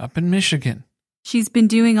 Up in Michigan. She's been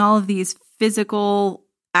doing all of these physical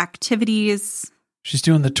activities. She's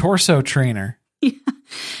doing the torso trainer. Yeah.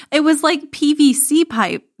 It was like PVC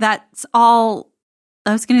pipe. That's all,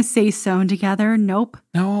 I was going to say sewn together. Nope.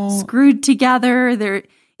 No. Screwed together.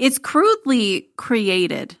 It's crudely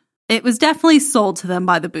created. It was definitely sold to them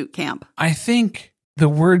by the boot camp. I think the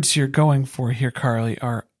words you're going for here, Carly,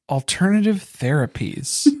 are alternative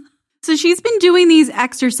therapies. So she's been doing these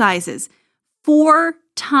exercises 4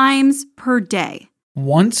 times per day.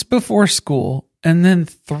 Once before school and then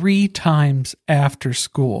 3 times after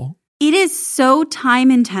school. It is so time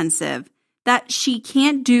intensive that she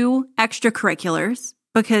can't do extracurriculars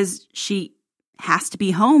because she has to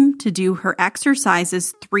be home to do her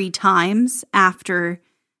exercises 3 times after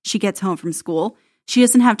she gets home from school. She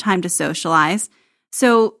doesn't have time to socialize.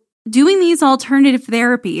 So doing these alternative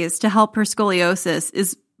therapies to help her scoliosis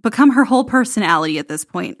is become her whole personality at this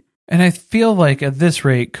point. And I feel like at this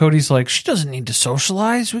rate, Cody's like, she doesn't need to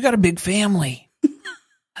socialize. We got a big family.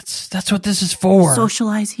 That's what this is for.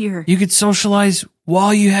 Socialize here. You could socialize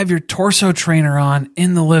while you have your torso trainer on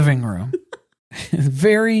in the living room.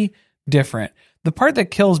 Very different. The part that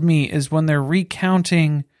kills me is when they're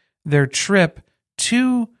recounting their trip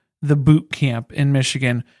to the boot camp in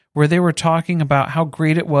Michigan, where they were talking about how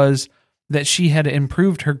great it was that she had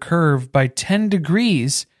improved her curve by 10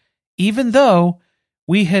 degrees, even though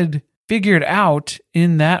we had figured out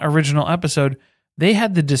in that original episode, they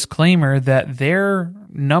had the disclaimer that their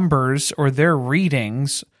numbers or their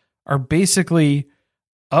readings are basically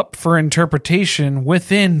up for interpretation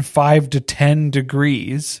within 5 to 10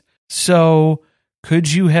 degrees. So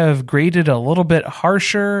could you have graded a little bit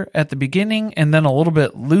harsher at the beginning and then a little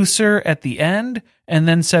bit looser at the end and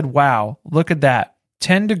then said, wow, look at that.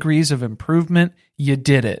 10 degrees of improvement. You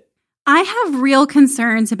did it. I have real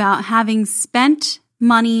concerns about having spent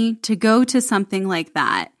money to go to something like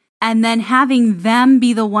that and then having them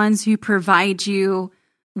be the ones who provide you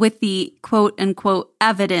with the quote unquote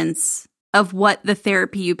evidence of what the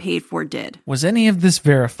therapy you paid for did. Was any of this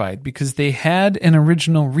verified? Because they had an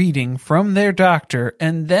original reading from their doctor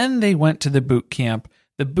and then they went to the boot camp.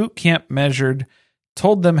 The boot camp measured,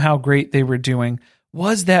 told them how great they were doing.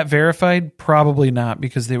 Was that verified? Probably not,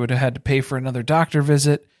 because they would have had to pay for another doctor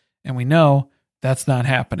visit. And we know that's not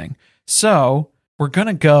happening. So we're going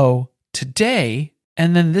to go today.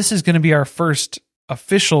 And then this is going to be our first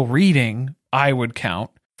official reading, I would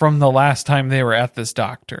count, from the last time they were at this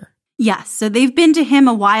doctor. Yes, so they've been to him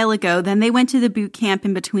a while ago, then they went to the boot camp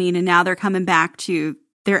in between, and now they're coming back to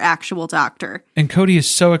their actual doctor. And Cody is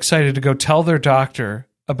so excited to go tell their doctor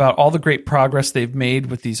about all the great progress they've made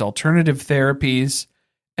with these alternative therapies.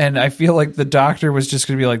 And I feel like the doctor was just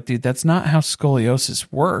going to be like, dude, that's not how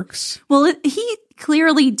scoliosis works. Well, he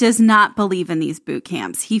clearly does not believe in these boot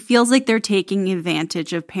camps. He feels like they're taking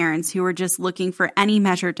advantage of parents who are just looking for any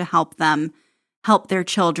measure to help them help their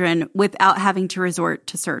children without having to resort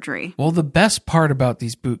to surgery. Well, the best part about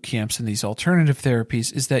these boot camps and these alternative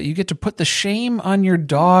therapies is that you get to put the shame on your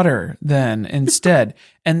daughter then instead.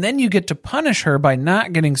 And then you get to punish her by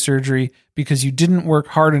not getting surgery because you didn't work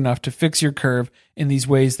hard enough to fix your curve in these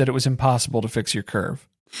ways that it was impossible to fix your curve.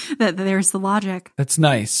 There's the logic. That's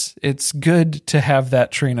nice. It's good to have that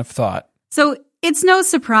train of thought. So it's no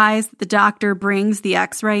surprise that the doctor brings the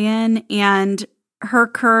x-ray in and her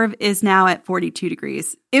curve is now at 42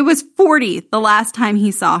 degrees. It was 40 the last time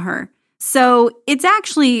he saw her. So it's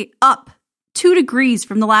actually up 2 degrees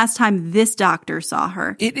from the last time this doctor saw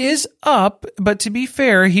her. It is up, but to be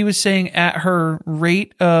fair, he was saying at her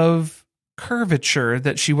rate of curvature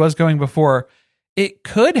that she was going before, it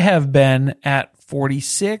could have been at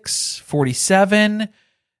 46, 47.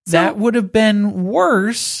 That would have been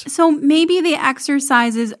worse. So maybe the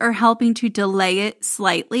exercises are helping to delay it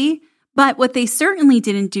slightly. But what they certainly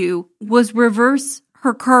didn't do was reverse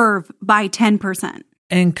her curve by 10%.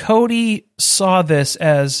 And Cody saw this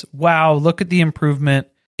as, wow, look at the improvement.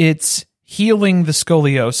 It's healing the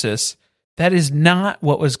scoliosis. That is not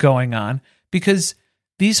what was going on, because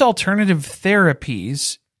these alternative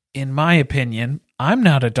therapies, in my opinion, I'm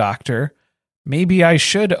not a doctor. Maybe I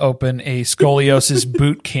should open a scoliosis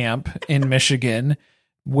boot camp in Michigan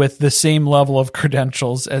with the same level of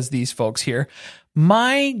credentials as these folks here.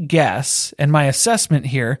 My guess and my assessment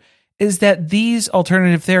here is that these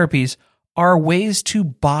alternative therapies are ways to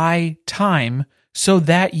buy time so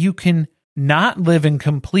that you can not live in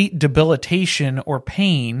complete debilitation or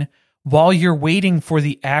pain while you're waiting for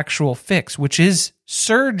the actual fix, which is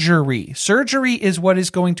surgery. Surgery is what is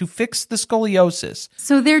going to fix the scoliosis.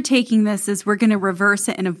 So they're taking this as we're going to reverse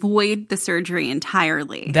it and avoid the surgery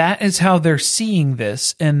entirely. That is how they're seeing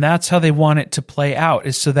this, and that's how they want it to play out,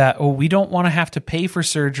 is so that, we don't want to have to pay for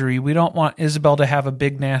surgery. We don't want Isabel to have a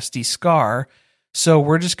big, nasty scar. So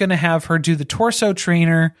we're just going to have her do the torso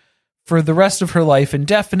trainer for the rest of her life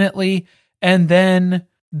indefinitely, and then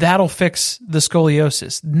that'll fix the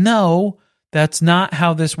scoliosis. No, that's not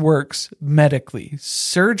how this works medically.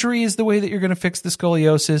 Surgery is the way that you're going to fix the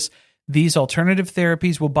scoliosis. These alternative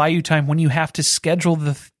therapies will buy you time when you have to schedule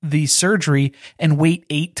the surgery and wait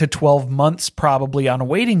 8 to 12 months probably on a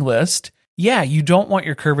waiting list. Yeah, you don't want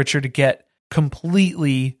your curvature to get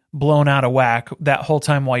completely blown out of whack that whole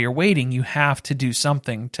time while you're waiting. You have to do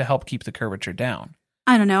something to help keep the curvature down.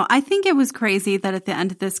 I don't know. I think it was crazy that at the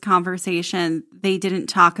end of this conversation, they didn't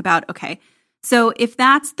talk about, okay, so if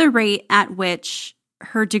that's the rate at which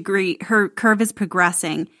her curve is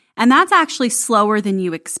progressing, and that's actually slower than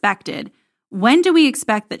you expected, when do we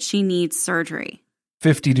expect that she needs surgery?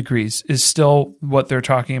 50 degrees is still what they're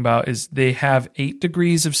talking about, is they have 8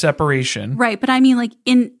 degrees of separation. Right, but I mean like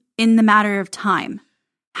in the matter of time.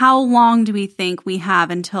 How long do we think we have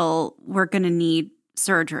until we're going to need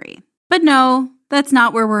surgery? But no, that's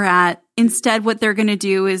not where we're at. Instead, what they're going to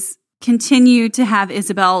do is continue to have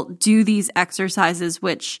Isabel do these exercises,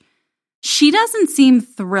 which she doesn't seem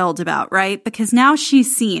thrilled about, right? Because now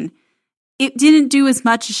she's seen it didn't do as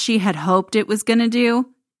much as she had hoped it was going to do.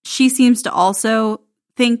 She seems to also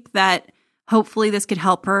think that hopefully this could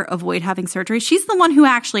help her avoid having surgery. She's the one who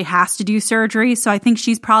actually has to do surgery, so I think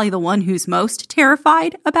she's probably the one who's most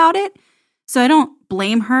terrified about it. So I don't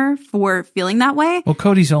blame her for feeling that way. Well,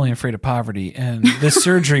 Cody's only afraid of poverty, and this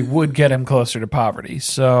surgery would get him closer to poverty.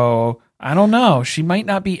 So I don't know. She might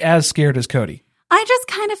not be as scared as Cody. I just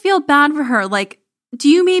kind of feel bad for her. Like, do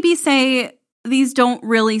you maybe say these don't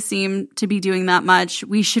really seem to be doing that much?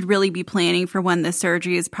 We should really be planning for when the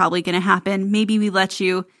surgery is probably going to happen. Maybe we let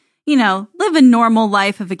you, live a normal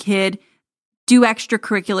life of a kid, do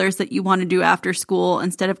extracurriculars that you want to do after school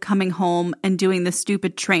instead of coming home and doing the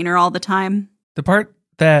stupid trainer all the time. The part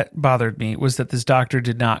that bothered me was that this doctor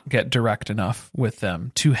did not get direct enough with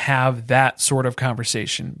them to have that sort of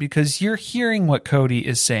conversation, because you're hearing what Cody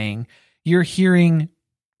is saying. You're hearing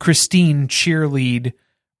Christine cheerlead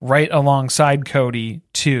right alongside Cody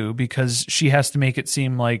too, because she has to make it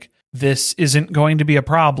seem like this isn't going to be a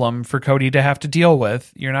problem for Cody to have to deal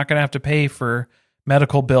with. You're not going to have to pay for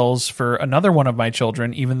medical bills for another one of my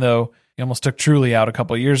children, even though you almost took Truly out a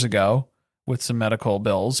couple of years ago with some medical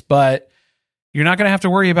bills. But you're not going to have to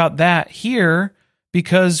worry about that here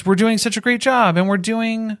because we're doing such a great job and we're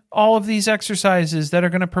doing all of these exercises that are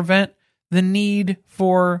going to prevent the need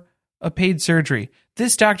for a paid surgery.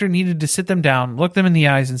 This doctor needed to sit them down, look them in the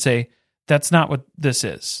eyes and say, that's not what this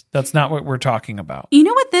is. That's not what we're talking about. You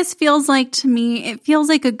know what this feels like to me? It feels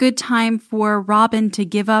like a good time for Robin to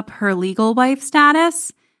give up her legal wife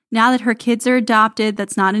status. Now that her kids are adopted,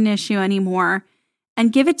 that's not an issue anymore.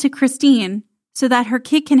 And give it to Christine so that her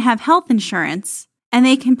kid can have health insurance and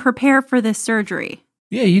they can prepare for this surgery.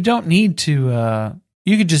 Yeah, you don't need to,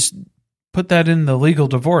 you could just put that in the legal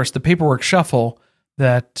divorce, the paperwork shuffle,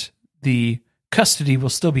 that the custody will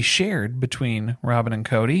still be shared between Robin and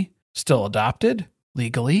Cody, still adopted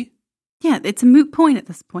legally. Yeah, it's a moot point at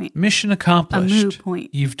this point. Mission accomplished. A moot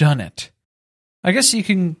point. You've done it. I guess you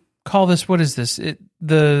can call this, what is this?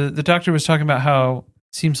 The doctor was talking about how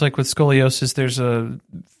it seems like with scoliosis, there's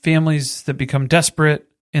families that become desperate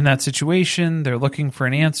in that situation. They're looking for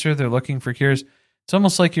an answer. They're looking for cures. It's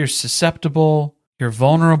almost like you're susceptible. You're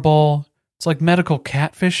vulnerable. It's like medical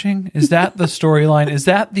catfishing. Is that the storyline? Is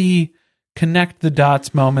that the connect the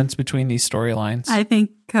dots moments between these storylines? I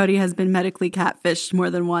think Cody has been medically catfished more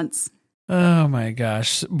than once. Oh my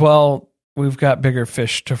gosh. Well, we've got bigger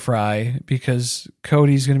fish to fry because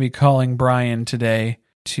Cody's going to be calling Brian today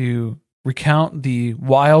to recount the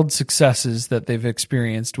wild successes that they've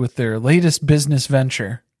experienced with their latest business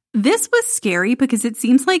venture. This was scary because it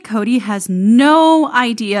seems like Cody has no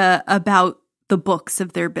idea about the books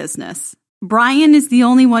of their business. Brian is the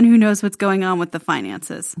only one who knows what's going on with the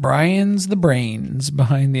finances. Brian's the brains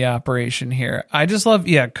behind the operation here. I just love,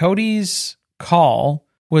 Cody's call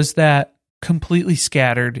was that completely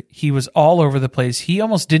scattered. He was all over the place. He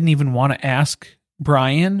almost didn't even want to ask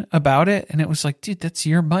Brian about it. And it was like, dude, that's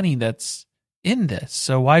your money that's in this.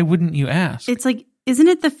 So why wouldn't you ask? It's like, isn't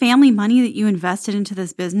it the family money that you invested into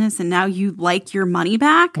this business and now you like your money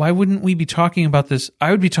back? Why wouldn't we be talking about this? I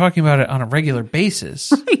would be talking about it on a regular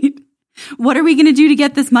basis. Right. What are we going to do to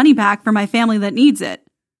get this money back for my family that needs it?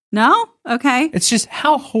 No? Okay. It's just,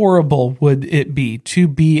 how horrible would it be to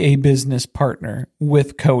be a business partner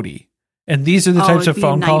with Cody? And these are the types of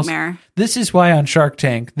phone calls. This is why on Shark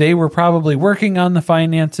Tank, they were probably working on the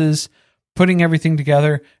finances, putting everything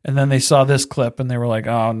together, and then they saw this clip and they were like,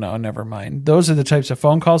 oh no, never mind. Those are the types of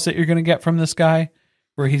phone calls that you're going to get from this guy,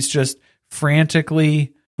 where he's just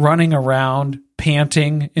frantically running around,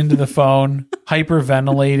 panting into the phone,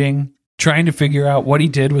 hyperventilating, trying to figure out what he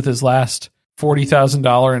did with his last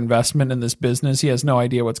 $40,000 investment in this business. He has no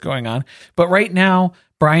idea what's going on. But right now,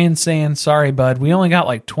 Brian's saying, sorry, bud, we only got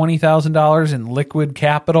like $20,000 in liquid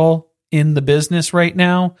capital in the business right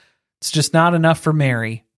now. It's just not enough for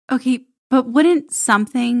Mary. Okay, but wouldn't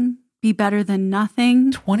something be better than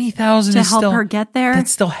nothing? $20,000 to help her get there?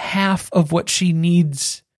 That's still half of what she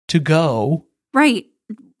needs to go. Right.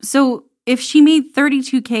 So if she made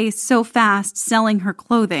 $32K so fast selling her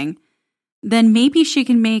clothing, then maybe she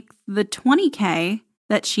can make the $20K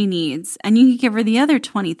that she needs, and you can give her the other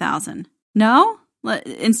 $20,000. No?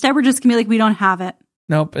 Instead, we're just going to be like, we don't have it.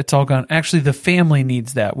 Nope, it's all gone. Actually, the family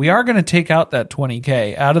needs that. We are going to take out that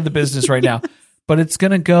 $20K out of the business right now, but it's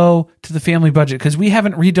going to go to the family budget because we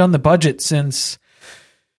haven't redone the budget since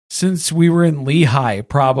we were in Lehigh,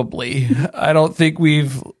 probably. I don't think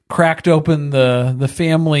we've cracked open the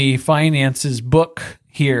family finances book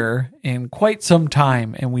here in quite some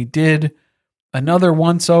time, and we did another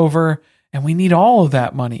once over, and we need all of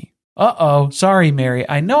that money. Uh-oh, sorry, Mary.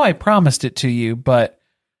 I know I promised it to you, but...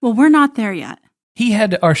 Well, we're not there yet. He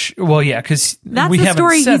had our... because that's we the haven't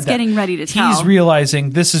story said he's that. getting ready to tell. He's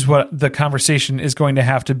realizing this is what the conversation is going to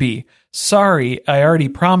have to be. Sorry, I already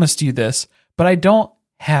promised you this, but I don't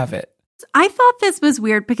have it. I thought this was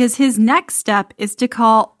weird because his next step is to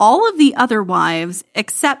call all of the other wives,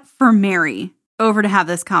 except for Mary, over to have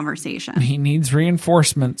this conversation. He needs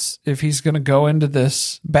reinforcements. If he's going to go into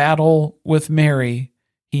this battle with Mary,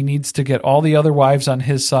 he needs to get all the other wives on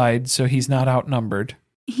his side so he's not outnumbered.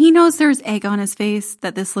 He knows there's egg on his face,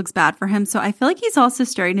 that this looks bad for him. So I feel like he's also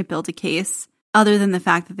starting to build a case other than the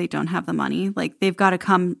fact that they don't have the money. Like, they've got to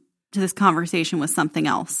come to this conversation with something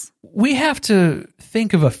else. We have to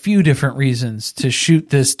think of a few different reasons to shoot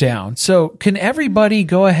this down. So can everybody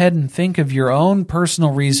go ahead and think of your own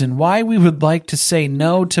personal reason why we would like to say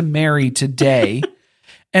no to Mary today?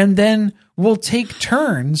 And then we'll take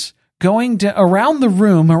turns going around the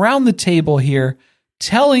room, around the table here,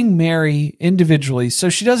 telling Mary individually so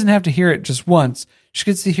she doesn't have to hear it just once. She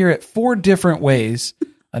gets to hear it 4 different ways.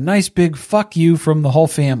 A nice big fuck you from the whole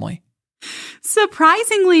family.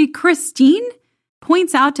 Surprisingly, Christine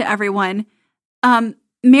points out to everyone,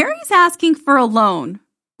 Mary's asking for a loan.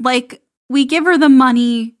 Like, we give her the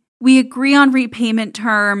money We agree on repayment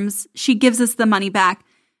terms. She gives us the money back.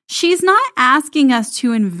 She's not asking us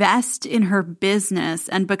to invest in her business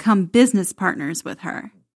and become business partners with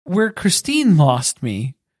her. Where Christine lost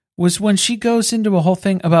me was when she goes into a whole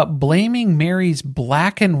thing about blaming Mary's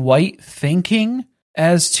black and white thinking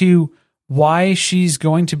as to why she's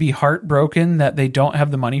going to be heartbroken that they don't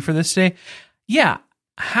have the money for this day. Yeah,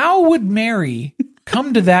 how would Mary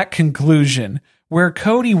come to that conclusion where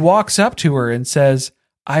Cody walks up to her and says,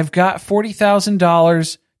 I've got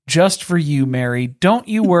 $40,000 just for you, Mary. Don't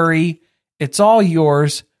you worry. It's all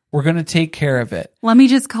yours. We're going to take care of it. Let me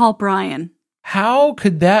just call Brian. How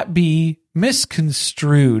could that be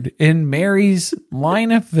misconstrued in Mary's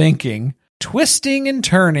line of thinking, twisting and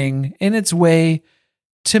turning in its way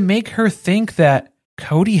to make her think that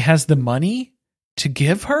Cody has the money to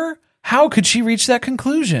give her? How could she reach that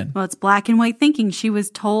conclusion? Well, it's black and white thinking. She was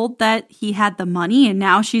told that he had the money, and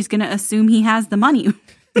now she's going to assume he has the money.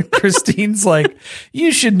 Christine's like,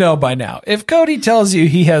 you should know by now. If Cody tells you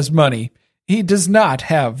he has money, he does not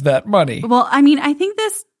have that money. Well, I mean, I think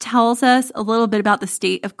this tells us a little bit about the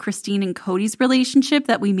state of Christine and Cody's relationship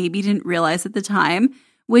that we maybe didn't realize at the time,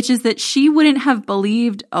 which is that she wouldn't have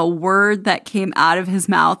believed a word that came out of his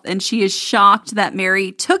mouth, and she is shocked that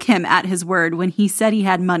Mary took him at his word when he said he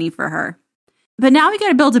had money for her. But now we got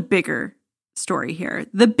to build a bigger story here.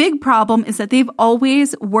 The big problem is that they've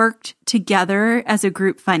always worked together as a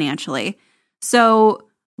group financially. So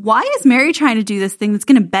why is Mary trying to do this thing that's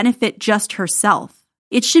going to benefit just herself?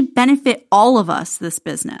 It should benefit all of us, this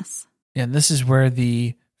business. And this is where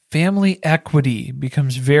the family equity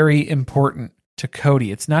becomes very important to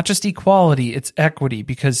Cody. It's not just equality, it's equity,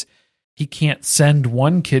 because he can't send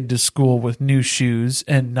one kid to school with new shoes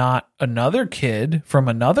and not another kid from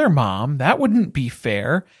another mom. That wouldn't be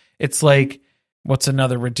fair. It's like, what's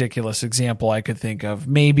another ridiculous example I could think of?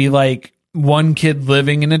 Maybe like one kid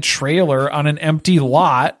living in a trailer on an empty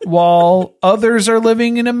lot while others are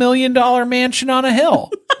living in $1 million mansion on a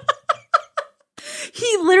hill.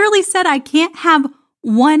 He literally said, I can't have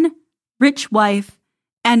one rich wife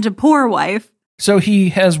and a poor wife. So he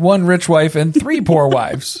has one rich wife and 3 poor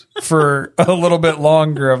wives for a little bit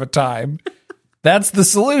longer of a time. That's the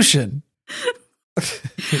solution.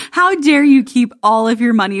 How dare you keep all of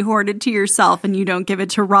your money hoarded to yourself and you don't give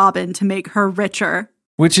it to Robin to make her richer?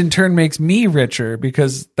 Which in turn makes me richer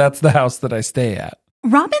because that's the house that I stay at.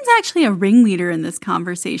 Robin's actually a ringleader in this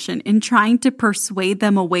conversation in trying to persuade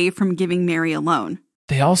them away from giving Mary a loan.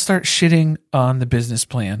 They all start shitting on the business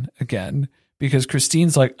plan again because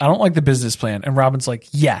Christine's like, I don't like the business plan. And Robin's like,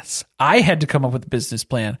 yes, I had to come up with a business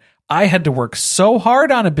plan. I had to work so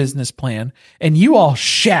hard on a business plan, and you all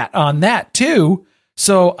shat on that too.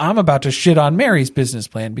 So I'm about to shit on Mary's business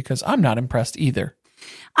plan because I'm not impressed either.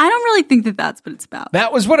 I don't really think that that's what it's about.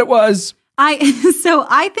 That was what it was. So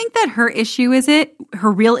I think that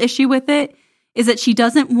her real issue with it is that she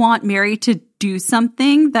doesn't want Mary to do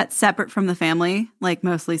something that's separate from the family, like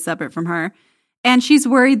mostly separate from her. And she's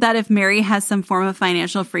worried that if Mary has some form of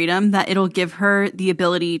financial freedom, that it'll give her the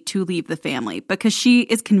ability to leave the family, because she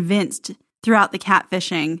is convinced throughout the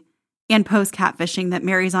catfishing and post-catfishing that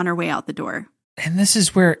Mary's on her way out the door. And this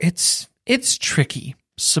is where it's tricky,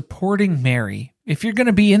 supporting Mary. If you're going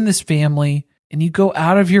to be in this family and you go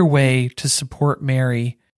out of your way to support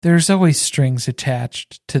Mary, there's always strings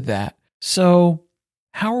attached to that. So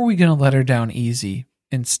how are we going to let her down easy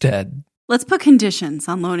instead? Let's put conditions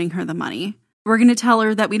on loaning her the money. We're going to tell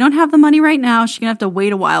her that we don't have the money right now. She's going to have to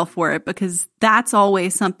wait a while for it, because that's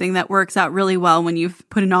always something that works out really well when you've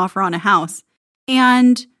put an offer on a house.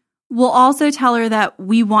 And we'll also tell her that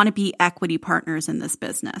we want to be equity partners in this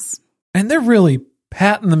business. And they're really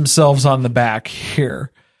patting themselves on the back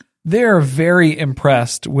here. They're very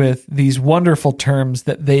impressed with these wonderful terms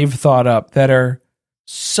that they've thought up that are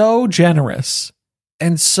so generous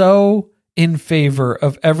and so in favor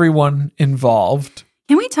of everyone involved.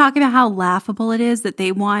 Can we talk about how laughable it is that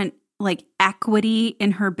they want like equity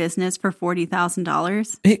in her business for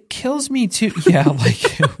 $40,000? It kills me too. Yeah,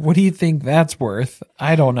 like what do you think that's worth?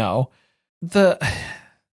 I don't know.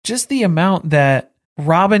 Just the amount that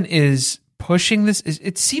Robin is pushing this,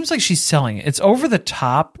 it seems like she's selling it. It's over the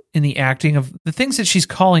top in the acting of the things that she's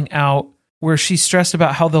calling out, where she's stressed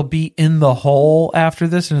about how they'll be in the hole after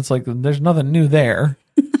this, and it's like there's nothing new there.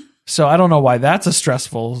 So I don't know why that's a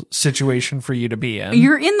stressful situation for you to be in.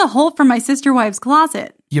 You're in the hole from my sister wives'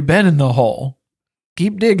 closet. You've been in the hole.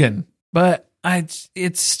 Keep digging. But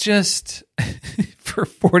it's just for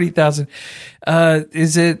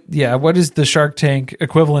 $40,000. What is the Shark Tank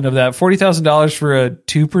equivalent of that? $40,000 for a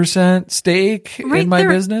 2% stake in my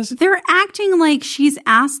business? They're acting like she's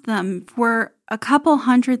asked them for a couple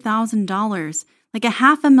 $100,000. like a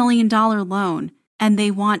 $500,000 loan, and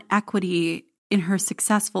they want equity in her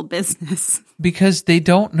successful business. Because they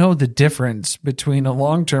don't know the difference between a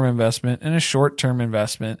long-term investment and a short-term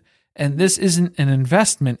investment. And this isn't an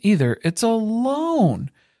investment either. It's a loan.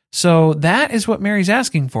 So that is what Mary's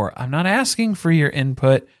asking for. I'm not asking for your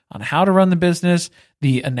input on how to run the business,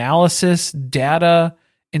 the analysis, data,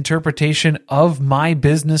 interpretation of my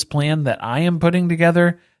business plan that I am putting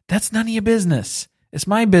together. That's none of your business. It's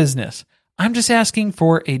my business. I'm just asking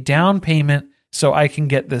for a down payment so I can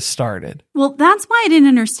get this started. Well, that's why I didn't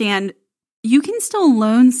understand. You can still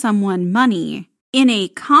loan someone money in a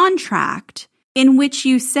contract in which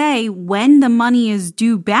you say when the money is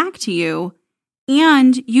due back to you,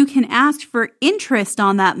 and you can ask for interest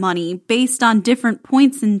on that money based on different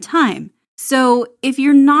points in time. So if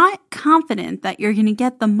you're not confident that you're going to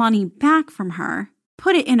get the money back from her,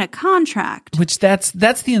 put it in a contract. Which that's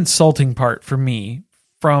the insulting part for me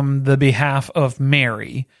from the behalf of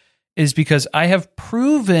Mary, is because I have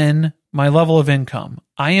proven my level of income.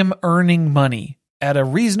 I am earning money at a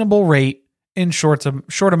reasonable rate in short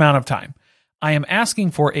amount of time. I am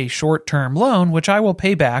asking for a short-term loan, which I will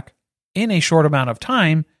pay back in a short amount of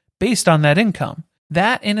time based on that income.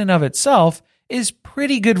 That in and of itself is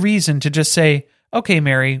pretty good reason to just say, okay,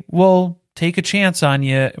 Mary, we'll take a chance on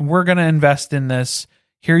you. We're going to invest in this.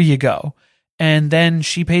 Here you go. And then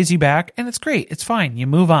she pays you back and it's great. It's fine. You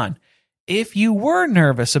move on. If you were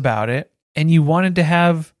nervous about it and you wanted to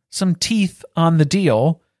have some teeth on the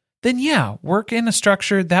deal, then yeah, work in a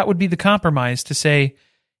structure. That would be the compromise to say,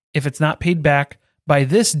 if it's not paid back by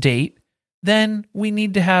this date, then we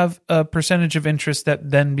need to have a percentage of interest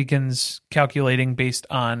that then begins calculating based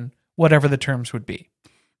on whatever the terms would be.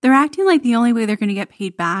 They're acting like the only way they're going to get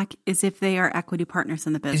paid back is if they are equity partners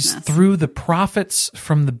in the business. Is through the profits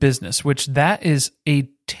from the business, which that is a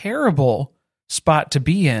terrible spot to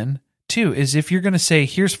be in, too, is if you're going to say,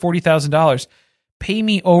 here's $40,000, pay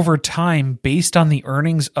me over time based on the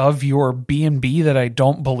earnings of your B&B that I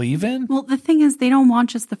don't believe in. Well, the thing is, they don't want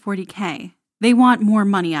just the $40K. They want more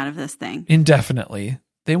money out of this thing. Indefinitely.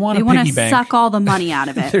 They want to piggy bank. Suck all the money out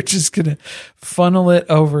of it. They're just going to funnel it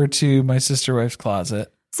over to my sister wife's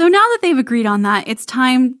closet. So now that they've agreed on that, it's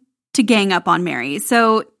time to gang up on Mary.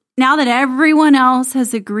 So now that everyone else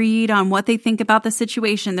has agreed on what they think about the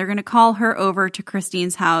situation, they're going to call her over to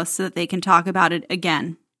Christine's house so that they can talk about it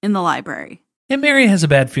again in the library. And Mary has a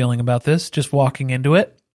bad feeling about this, just walking into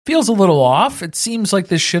it. Feels a little off. It seems like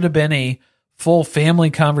this should have been a full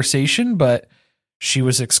family conversation, but she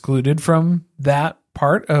was excluded from that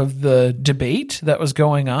part of the debate that was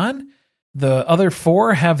going on. The other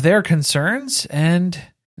four have their concerns, and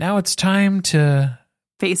now it's time to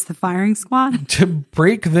face the firing squad, to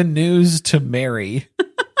break the news to Mary.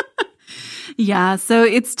 Yeah, so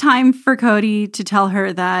it's time for Cody to tell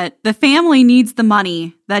her that the family needs the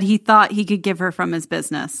money that he thought he could give her from his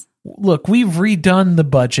business. Look, we've redone the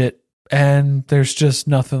budget, and there's just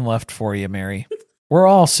nothing left for you, Mary. We're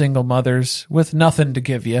all single mothers with nothing to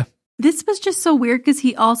give you. This was just so weird because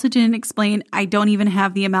he also didn't explain, I don't even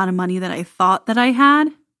have the amount of money that I thought that I had.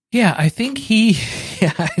 Yeah, I think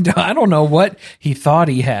I don't know what he thought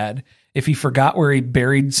he had. If he forgot where he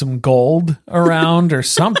buried some gold around or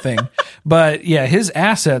something. But yeah, his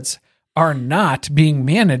assets are not being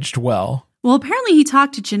managed well. Well, apparently he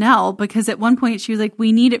talked to Janelle because at one point she was like,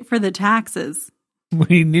 we need it for the taxes.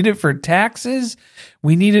 We need it for taxes?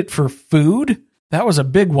 We need it for food? That was a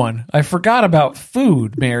big one. I forgot about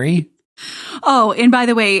food, Mary. Oh, and by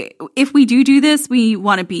the way, if we do this, we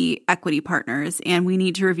want to be equity partners and we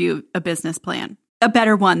need to review a business plan. A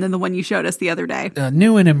better one than the one you showed us the other day. A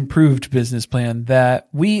new and improved business plan that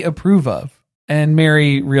we approve of. And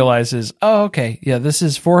Mary realizes, oh, okay, yeah, this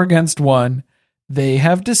is 4 against 1. They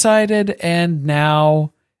have decided, and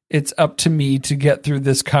now it's up to me to get through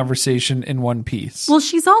this conversation in one piece. Well,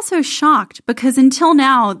 she's also shocked because until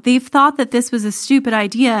now, they've thought that this was a stupid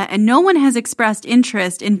idea and no one has expressed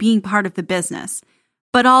interest in being part of the business.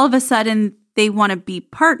 But all of a sudden, they want to be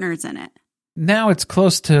partners in it. Now it's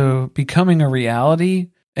close to becoming a reality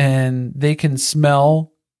and they can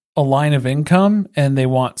smell a line of income and they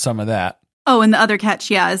want some of that. Oh, and the other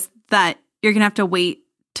catch, yeah, is that you're going to have to wait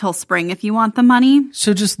till spring if you want the money.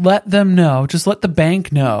 So just let them know, just let the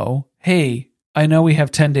bank know, hey, I know we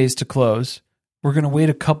have 10 days to close. We're going to wait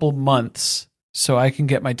a couple months so I can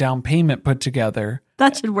get my down payment put together.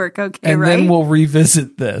 That should work okay, and right? And then we'll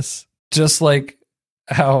revisit this, just like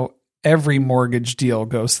how every mortgage deal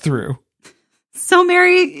goes through. So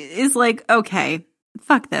Mary is like, okay,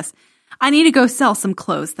 fuck this. I need to go sell some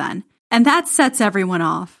clothes then. And that sets everyone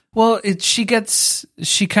off. Well, she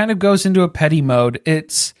kind of goes into a petty mode.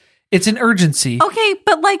 It's It's an urgency. Okay,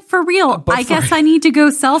 but like for real, I guess I need to go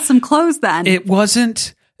sell some clothes then. It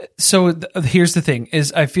wasn't. So here's the thing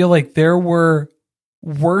is I feel like there were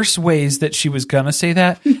worse ways that she was going to say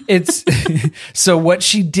that. It's so what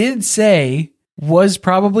she did say was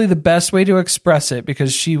probably the best way to express it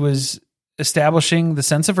because she was establishing the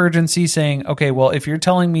sense of urgency saying, okay, well, if you're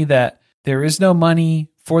telling me that there is no money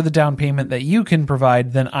for the down payment that you can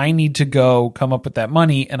provide, then I need to go come up with that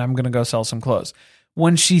money and I'm going to go sell some clothes.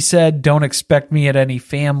 When she said, don't expect me at any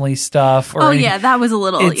family stuff. Or yeah, that was a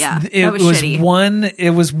little, it was shitty.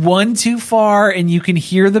 It was one too far and you can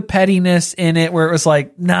hear the pettiness in it where it was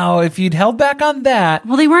like, no, if you'd held back on that.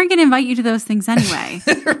 Well, they weren't going to invite you to those things anyway.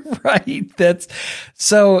 Right.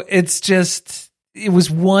 It was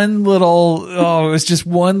one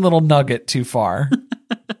little nugget too far.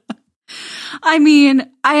 I mean,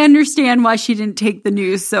 I understand why she didn't take the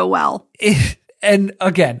news so well. And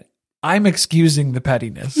again, I'm excusing the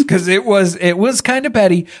pettiness because it was kind of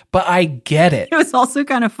petty, but I get it. It was also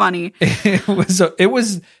kind of funny. It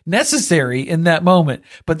was necessary in that moment.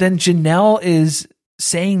 But then Janelle is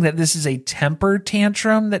saying that this is a temper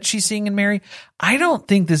tantrum that she's seeing in Mary. I don't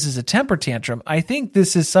think this is a temper tantrum. I think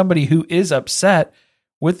this is somebody who is upset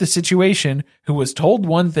with the situation, who was told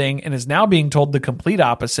one thing and is now being told the complete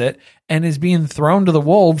opposite and is being thrown to the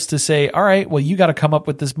wolves to say, all right, well, you got to come up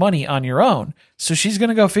with this money on your own. So she's going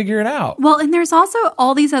to go figure it out. Well, and there's also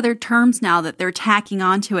all these other terms now that they're tacking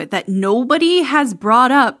onto it that nobody has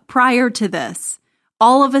brought up prior to this.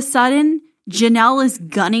 All of a sudden, Janelle is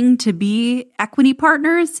gunning to be equity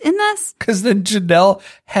partners in this. Because then Janelle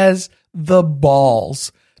has the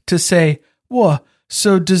balls to say, whoa,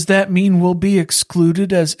 so does that mean we'll be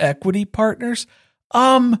excluded as equity partners?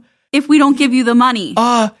 If we don't give you the money.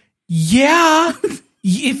 Yeah.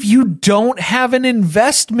 If you don't have an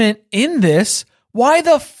investment in this, why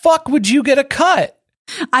the fuck would you get a cut?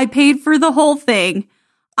 I paid for the whole thing.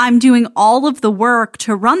 I'm doing all of the work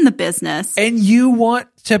to run the business. And you want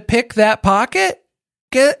to pick that pocket?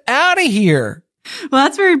 Get out of here. Well,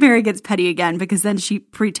 that's where Mary gets petty again, because then she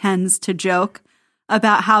pretends to joke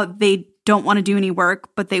about how they don't want to do any work,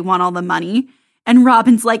 but they want all the money. And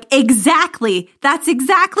Robin's like, exactly. That's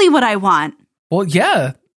exactly what I want. Well,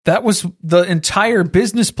 yeah, that was the entire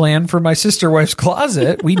business plan for My Sister Wife's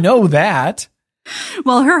Closet. We know that.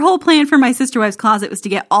 Well, her whole plan for My Sister Wife's Closet was to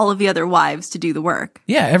get all of the other wives to do the work.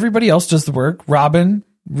 Yeah, everybody else does the work. Robin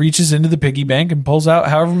reaches into the piggy bank and pulls out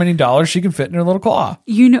however many dollars she can fit in her little claw.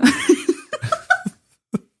 You know...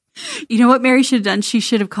 You know what Mary should have done? She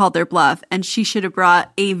should have called their bluff, and she should have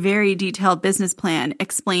brought a very detailed business plan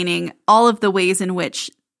explaining all of the ways in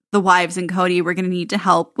which the wives and Cody were going to need to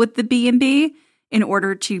help with the B&B in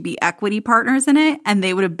order to be equity partners in it, and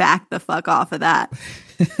they would have backed the fuck off of that.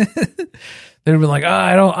 They'd have been like,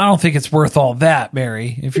 I don't think it's worth all that,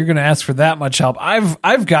 Mary. If you're going to ask for that much help,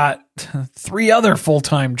 I've got 3 other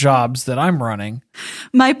full-time jobs that I'm running.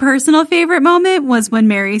 My personal favorite moment was when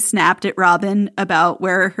Mary snapped at Robin about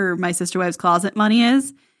where her My Sister Wife's Closet money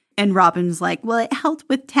is. And Robin's like, well, it helped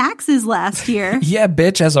with taxes last year. Yeah,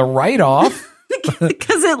 bitch, as a write-off.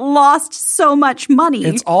 Because it lost so much money.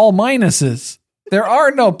 It's all minuses. There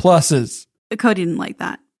are no pluses. Cody didn't like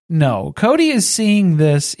that. No, Cody is seeing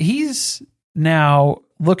this. He's now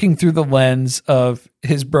looking through the lens of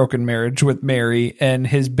his broken marriage with Mary and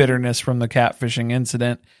his bitterness from the catfishing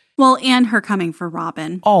incident. Well, and her coming for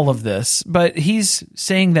Robin. All of this. But he's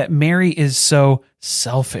saying that Mary is so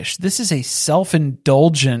selfish. This is a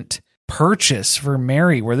self-indulgent purchase for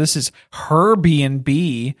Mary, where this is her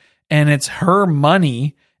B&B and it's her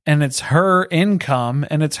money and it's her income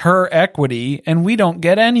and it's her equity, and we don't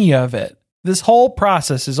get any of it. This whole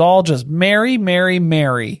process is all just Mary, Mary,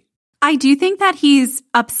 Mary. I do think that he's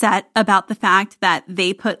upset about the fact that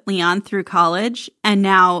they put Leon through college, and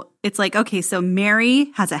now it's like, okay, so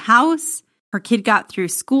Mary has a house, her kid got through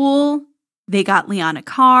school, they got Leon a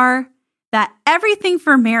car, that everything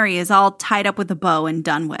for Mary is all tied up with a bow and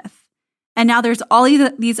done with. And now there's all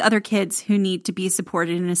these other kids who need to be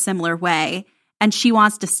supported in a similar way, and she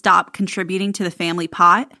wants to stop contributing to the family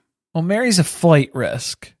pot. Well, Mary's a flight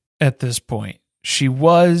risk at this point. She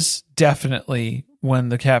was definitely when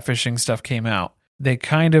the catfishing stuff came out. They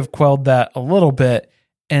kind of quelled that a little bit,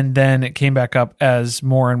 and then it came back up as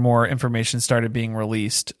more and more information started being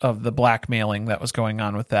released of the blackmailing that was going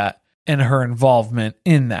on with that and her involvement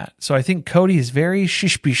in that. So I think Cody is very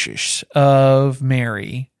suspicious of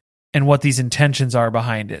Mary and what these intentions are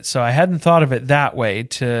behind it. So I hadn't thought of it that way,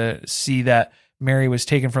 to see that Mary was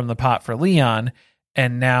taken from the pot for Leon,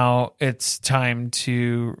 and now it's time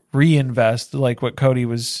to reinvest, like what Cody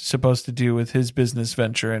was supposed to do with his business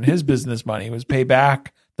venture and his business money, was pay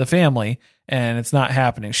back the family. and it's not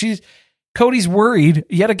happening. Cody's worried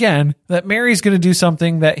yet again that Mary's going to do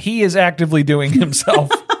something that he is actively doing himself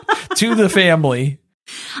to the family.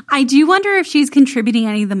 I do wonder if she's contributing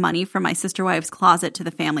any of the money from my sister wives closet to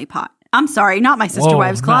the family pot. I'm sorry, not my sister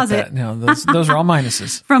wives closet. No, those are all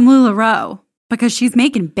minuses. From LuLaRoe, because she's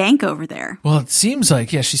making bank over there. Well, it seems like,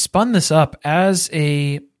 she spun this up as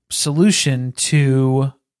a solution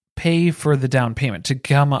to pay for the down payment, to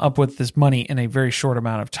come up with this money in a very short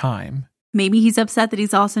amount of time. Maybe he's upset that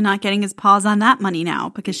he's also not getting his paws on that money now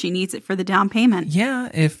because she needs it for the down payment. Yeah,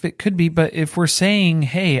 if it could be. But if we're saying,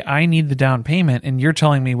 hey, I need the down payment, and you're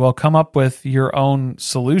telling me, well, come up with your own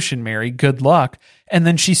solution, Mary, good luck. And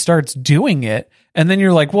then she starts doing it. And then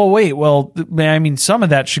you're like, well, wait, I mean, some of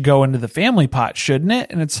that should go into the family pot, shouldn't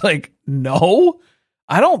it? And it's like, no,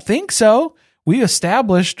 I don't think so. We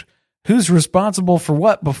established who's responsible for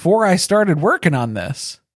what before I started working on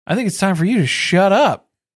this. I think it's time for you to shut up.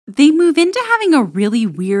 They move into having a really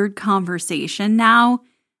weird conversation now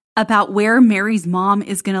about where Mary's mom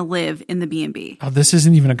is going to live in the B&B. Oh, this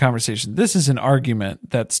isn't even a conversation. This is an argument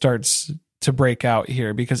that starts to break out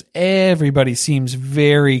here because everybody seems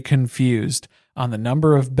very confused on the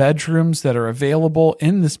number of bedrooms that are available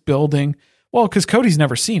in this building. Well, because Cody's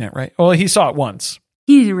never seen it, right? Well, he saw it once.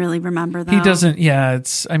 He didn't really remember that. He doesn't. Yeah,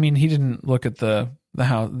 he didn't look at the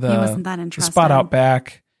house. He wasn't that interested. The spot out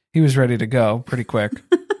back. He was ready to go pretty quick.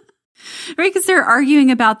 Right, because they're arguing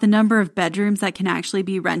about the number of bedrooms that can actually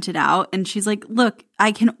be rented out. And she's like, look,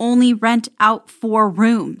 I can only rent out 4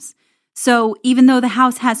 rooms. So even though the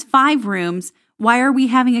house has 5 rooms, why are we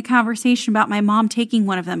having a conversation about my mom taking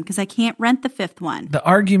one of them? Because I can't rent the 5th one. The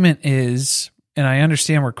argument is, and I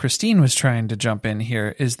understand where Christine was trying to jump in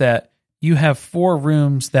here, is that you have 4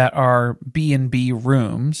 rooms that are B&B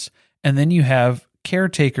rooms, and then you have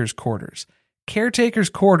caretaker's quarters. Caretaker's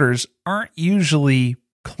quarters aren't usually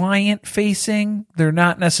client facing. They're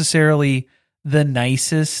not necessarily the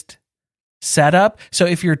nicest setup. So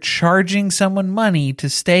if you're charging someone money to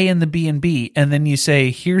stay in the B&B and then you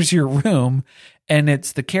say, here's your room and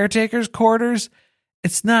it's the caretaker's quarters,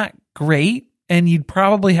 it's not great. And you'd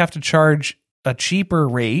probably have to charge a cheaper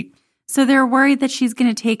rate. So they're worried that she's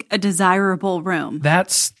going to take a desirable room.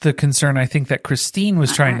 That's the concern I think that Christine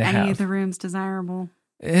was trying to have. Are any of the rooms desirable?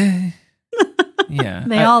 Yeah.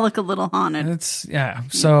 They all look a little haunted.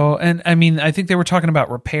 So, and I mean, I think they were talking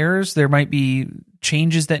about repairs. There might be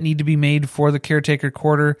changes that need to be made for the caretaker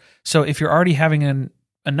quarter. So if you're already having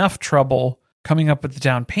enough trouble coming up with the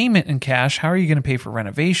down payment in cash, how are you going to pay for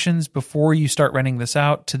renovations before you start renting this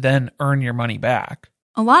out to then earn your money back?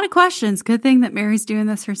 A lot of questions. Good thing that Mary's doing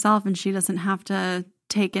this herself and she doesn't have to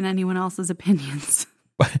take in anyone else's opinions.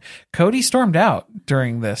 Cody stormed out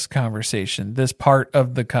during this conversation, this part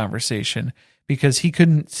of the conversation, because he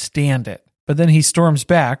couldn't stand it. But then he storms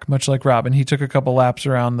back, much like Robin. He took a couple laps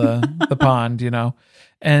around the pond,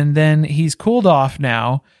 and then he's cooled off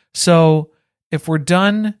now. So if we're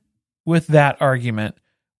done with that argument,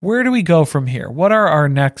 where do we go from here? What are our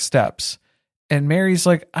next steps? And Mary's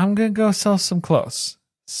like, I'm going to go sell some clothes.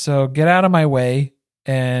 So get out of my way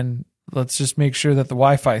and let's just make sure that the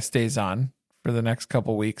Wi-Fi stays on for the next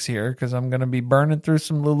couple weeks here because I'm going to be burning through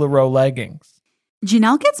some LuLaRoe leggings.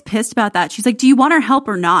 Janelle gets pissed about that. She's like, do you want our help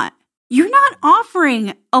or not? You're not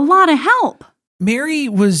offering a lot of help. Mary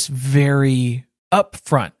was very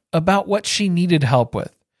upfront about what she needed help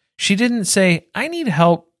with. She didn't say, I need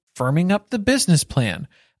help firming up the business plan.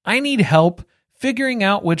 I need help figuring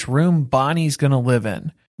out which room Bonnie's going to live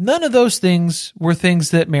in. None of those things were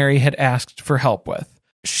things that Mary had asked for help with.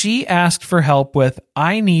 She asked for help with,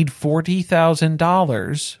 I need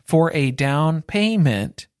 $40,000 for a down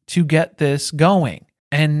payment to get this going.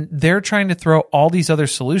 And they're trying to throw all these other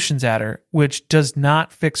solutions at her, which does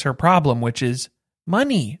not fix her problem, which is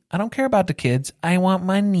money. I don't care about the kids. I want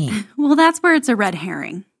money. Well, that's where it's a red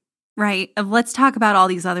herring, right? Of let's talk about all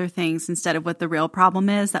these other things instead of what the real problem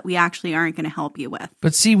is that we actually aren't going to help you with.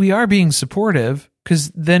 But see, we are being supportive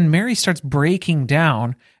because then Mary starts breaking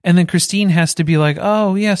down and then Christine has to be like,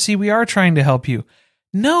 oh, yeah, see, we are trying to help you.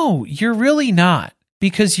 No, you're really not,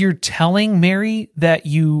 because you're telling Mary that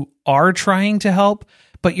you are trying to help,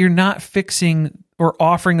 but you're not fixing or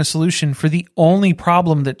offering a solution for the only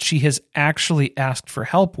problem that she has actually asked for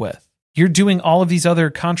help with. You're doing all of these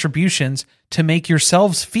other contributions to make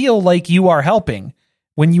yourselves feel like you are helping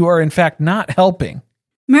when you are in fact not helping.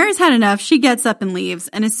 Mary's had enough. She gets up and leaves.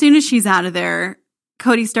 And as soon as she's out of there,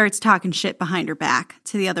 Cody starts talking shit behind her back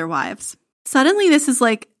to the other wives. Suddenly, this is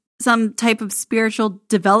like some type of spiritual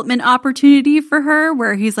development opportunity for her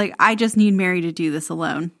where he's like, I just need Mary to do this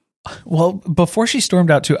alone. Well, before she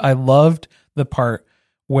stormed out too, I loved the part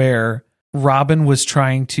where Robin was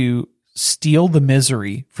trying to steal the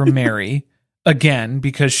misery from Mary again,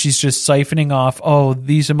 because she's just siphoning off, oh,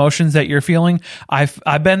 these emotions that you're feeling,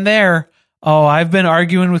 I've been there. Oh, I've been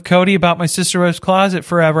arguing with Cody about my sister wife's closet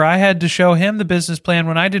forever. I had to show him the business plan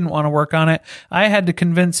when I didn't want to work on it. I had to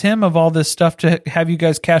convince him of all this stuff to have you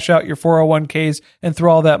guys cash out your 401ks and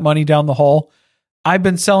throw all that money down the hole. I've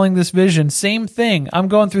been selling this vision. Same thing. I'm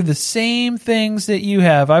going through the same things that you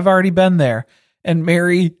have. I've already been there. And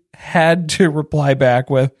Mary had to reply back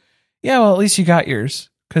with, yeah, well, at least you got yours,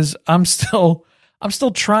 because I'm still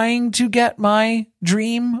trying to get my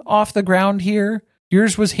dream off the ground here.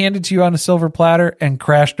 Yours was handed to you on a silver platter and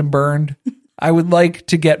crashed and burned. I would like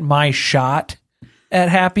to get my shot at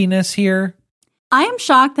happiness here. I am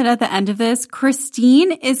shocked that at the end of this,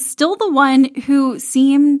 Christine is still the one who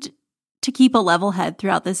seemed to keep a level head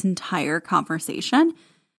throughout this entire conversation,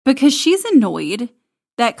 because she's annoyed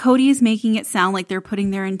that Cody is making it sound like they're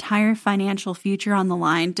putting their entire financial future on the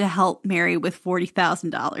line to help Mary with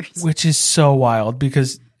 $40,000. Which is so wild,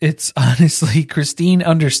 because it's honestly, Christine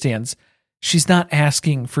understands. She's not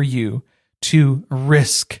asking for you to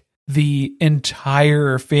risk the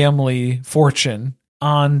entire family fortune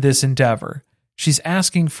on this endeavor. She's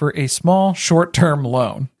asking for a small short-term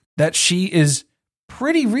loan that she is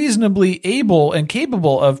pretty reasonably able and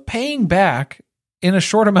capable of paying back in a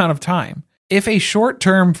short amount of time. If a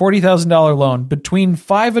short-term $40,000 loan between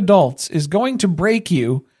 5 adults is going to break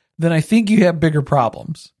you, then I think you have bigger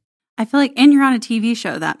problems. I feel like, and you're on a TV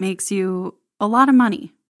show that makes you a lot of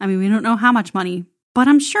money. I mean, we don't know how much money, but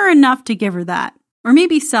I'm sure enough to give her that. Or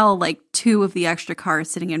maybe sell like 2 of the extra cars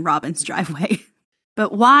sitting in Robin's driveway.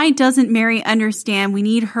 But why doesn't Mary understand we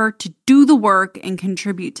need her to do the work and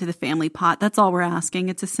contribute to the family pot? That's all we're asking.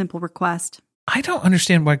 It's a simple request. I don't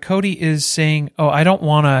understand why Cody is saying, oh, I don't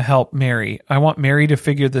want to help Mary. I want Mary to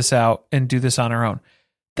figure this out and do this on her own.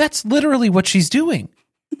 That's literally what she's doing.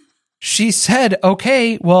 She said,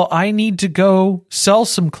 okay, well, I need to go sell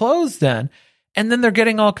some clothes then. And then they're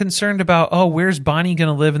getting all concerned about, oh, where's Bonnie going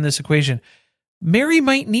to live in this equation? Mary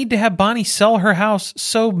might need to have Bonnie sell her house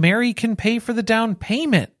so Mary can pay for the down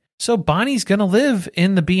payment. So Bonnie's going to live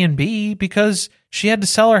in the B&B because she had to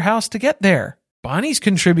sell her house to get there. Bonnie's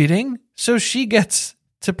contributing, so she gets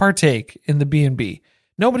to partake in the B&B.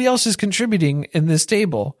 Nobody else is contributing in this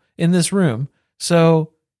table, in this room.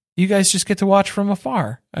 So you guys just get to watch from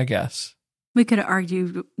afar, I guess. We could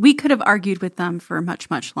have argued with them for much,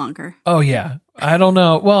 much longer. Oh, yeah. I don't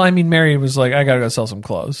know. Well, I mean, Mary was like, I got to go sell some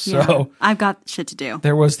clothes. So yeah, I've got shit to do.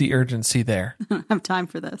 There was the urgency there. I don't have time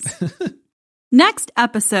for this. Next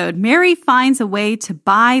episode, Mary finds a way to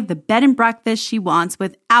buy the bed and breakfast she wants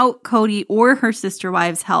without Cody or her sister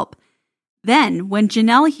wives' help. Then, when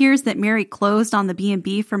Janelle hears that Mary closed on the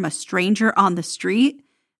B&B from a stranger on the street,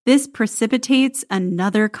 this precipitates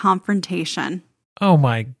another confrontation. Oh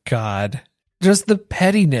my God. Just the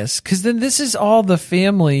pettiness, because then this is all the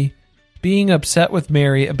family being upset with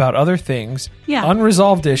Mary about other things,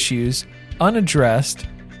 unresolved issues, unaddressed,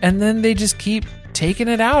 and then they just keep taking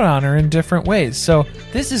it out on her in different ways. So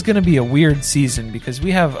this is going to be a weird season because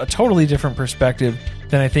we have a totally different perspective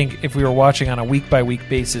than I think if we were watching on a week-by-week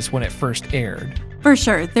basis when it first aired. For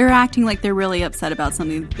sure. They're acting like they're really upset about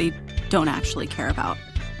something that they don't actually care about.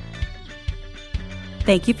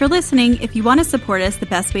 Thank you for listening. If you want to support us, the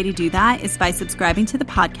best way to do that is by subscribing to the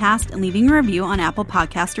podcast and leaving a review on Apple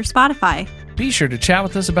Podcasts or Spotify. Be sure to chat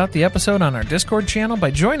with us about the episode on our Discord channel by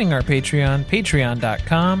joining our Patreon,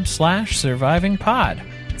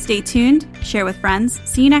 patreon.com/survivingpod. Stay tuned, share with friends.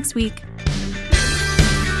 See you next week.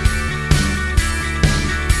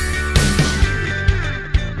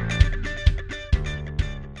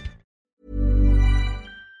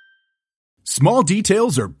 Small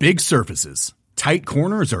details are big surfaces. Tight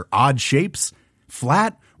corners or odd shapes.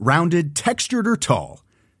 Flat, rounded, textured, or tall.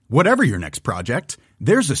 Whatever your next project,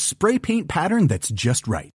 there's a spray paint pattern that's just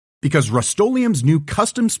right. Because Rust-Oleum's new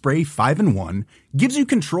Custom Spray 5-in-1 gives you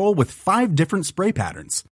control with 5 different spray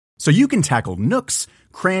patterns. So you can tackle nooks,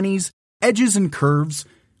 crannies, edges, and curves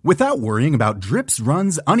without worrying about drips,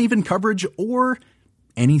 runs, uneven coverage, or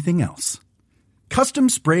anything else. Custom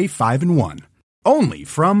Spray 5-in-1. Only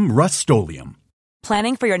from Rust-Oleum.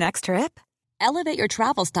 Planning for your next trip? Elevate your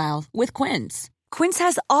travel style with Quince. Quince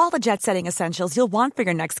has all the jet-setting essentials you'll want for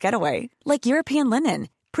your next getaway, like European linen,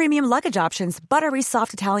 premium luggage options, buttery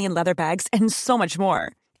soft Italian leather bags, and so much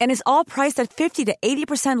more. And is all priced at 50 to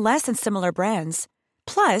 80% less than similar brands.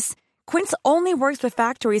 Plus, Quince only works with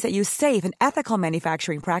factories that use safe and ethical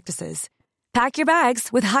manufacturing practices. Pack your bags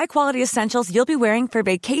with high-quality essentials you'll be wearing for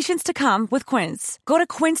vacations to come with Quince. Go to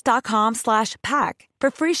quince.com/pack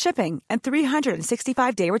for free shipping and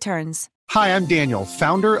 365-day returns. Hi, I'm Daniel,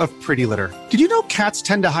 founder of Pretty Litter. Did you know cats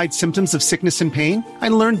tend to hide symptoms of sickness and pain? I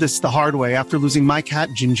learned this the hard way after losing my cat,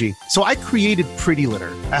 Gingy. So I created Pretty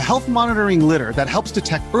Litter, a health monitoring litter that helps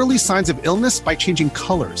detect early signs of illness by changing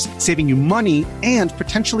colors, saving you money and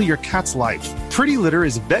potentially your cat's life. Pretty Litter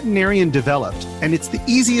is veterinarian developed, and it's the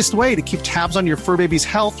easiest way to keep tabs on your fur baby's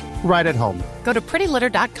health right at home. Go to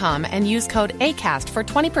prettylitter.com and use code ACAST for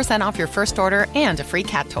 20% off your first order and a free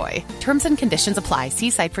cat toy. Terms and conditions apply. See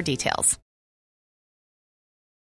site for details.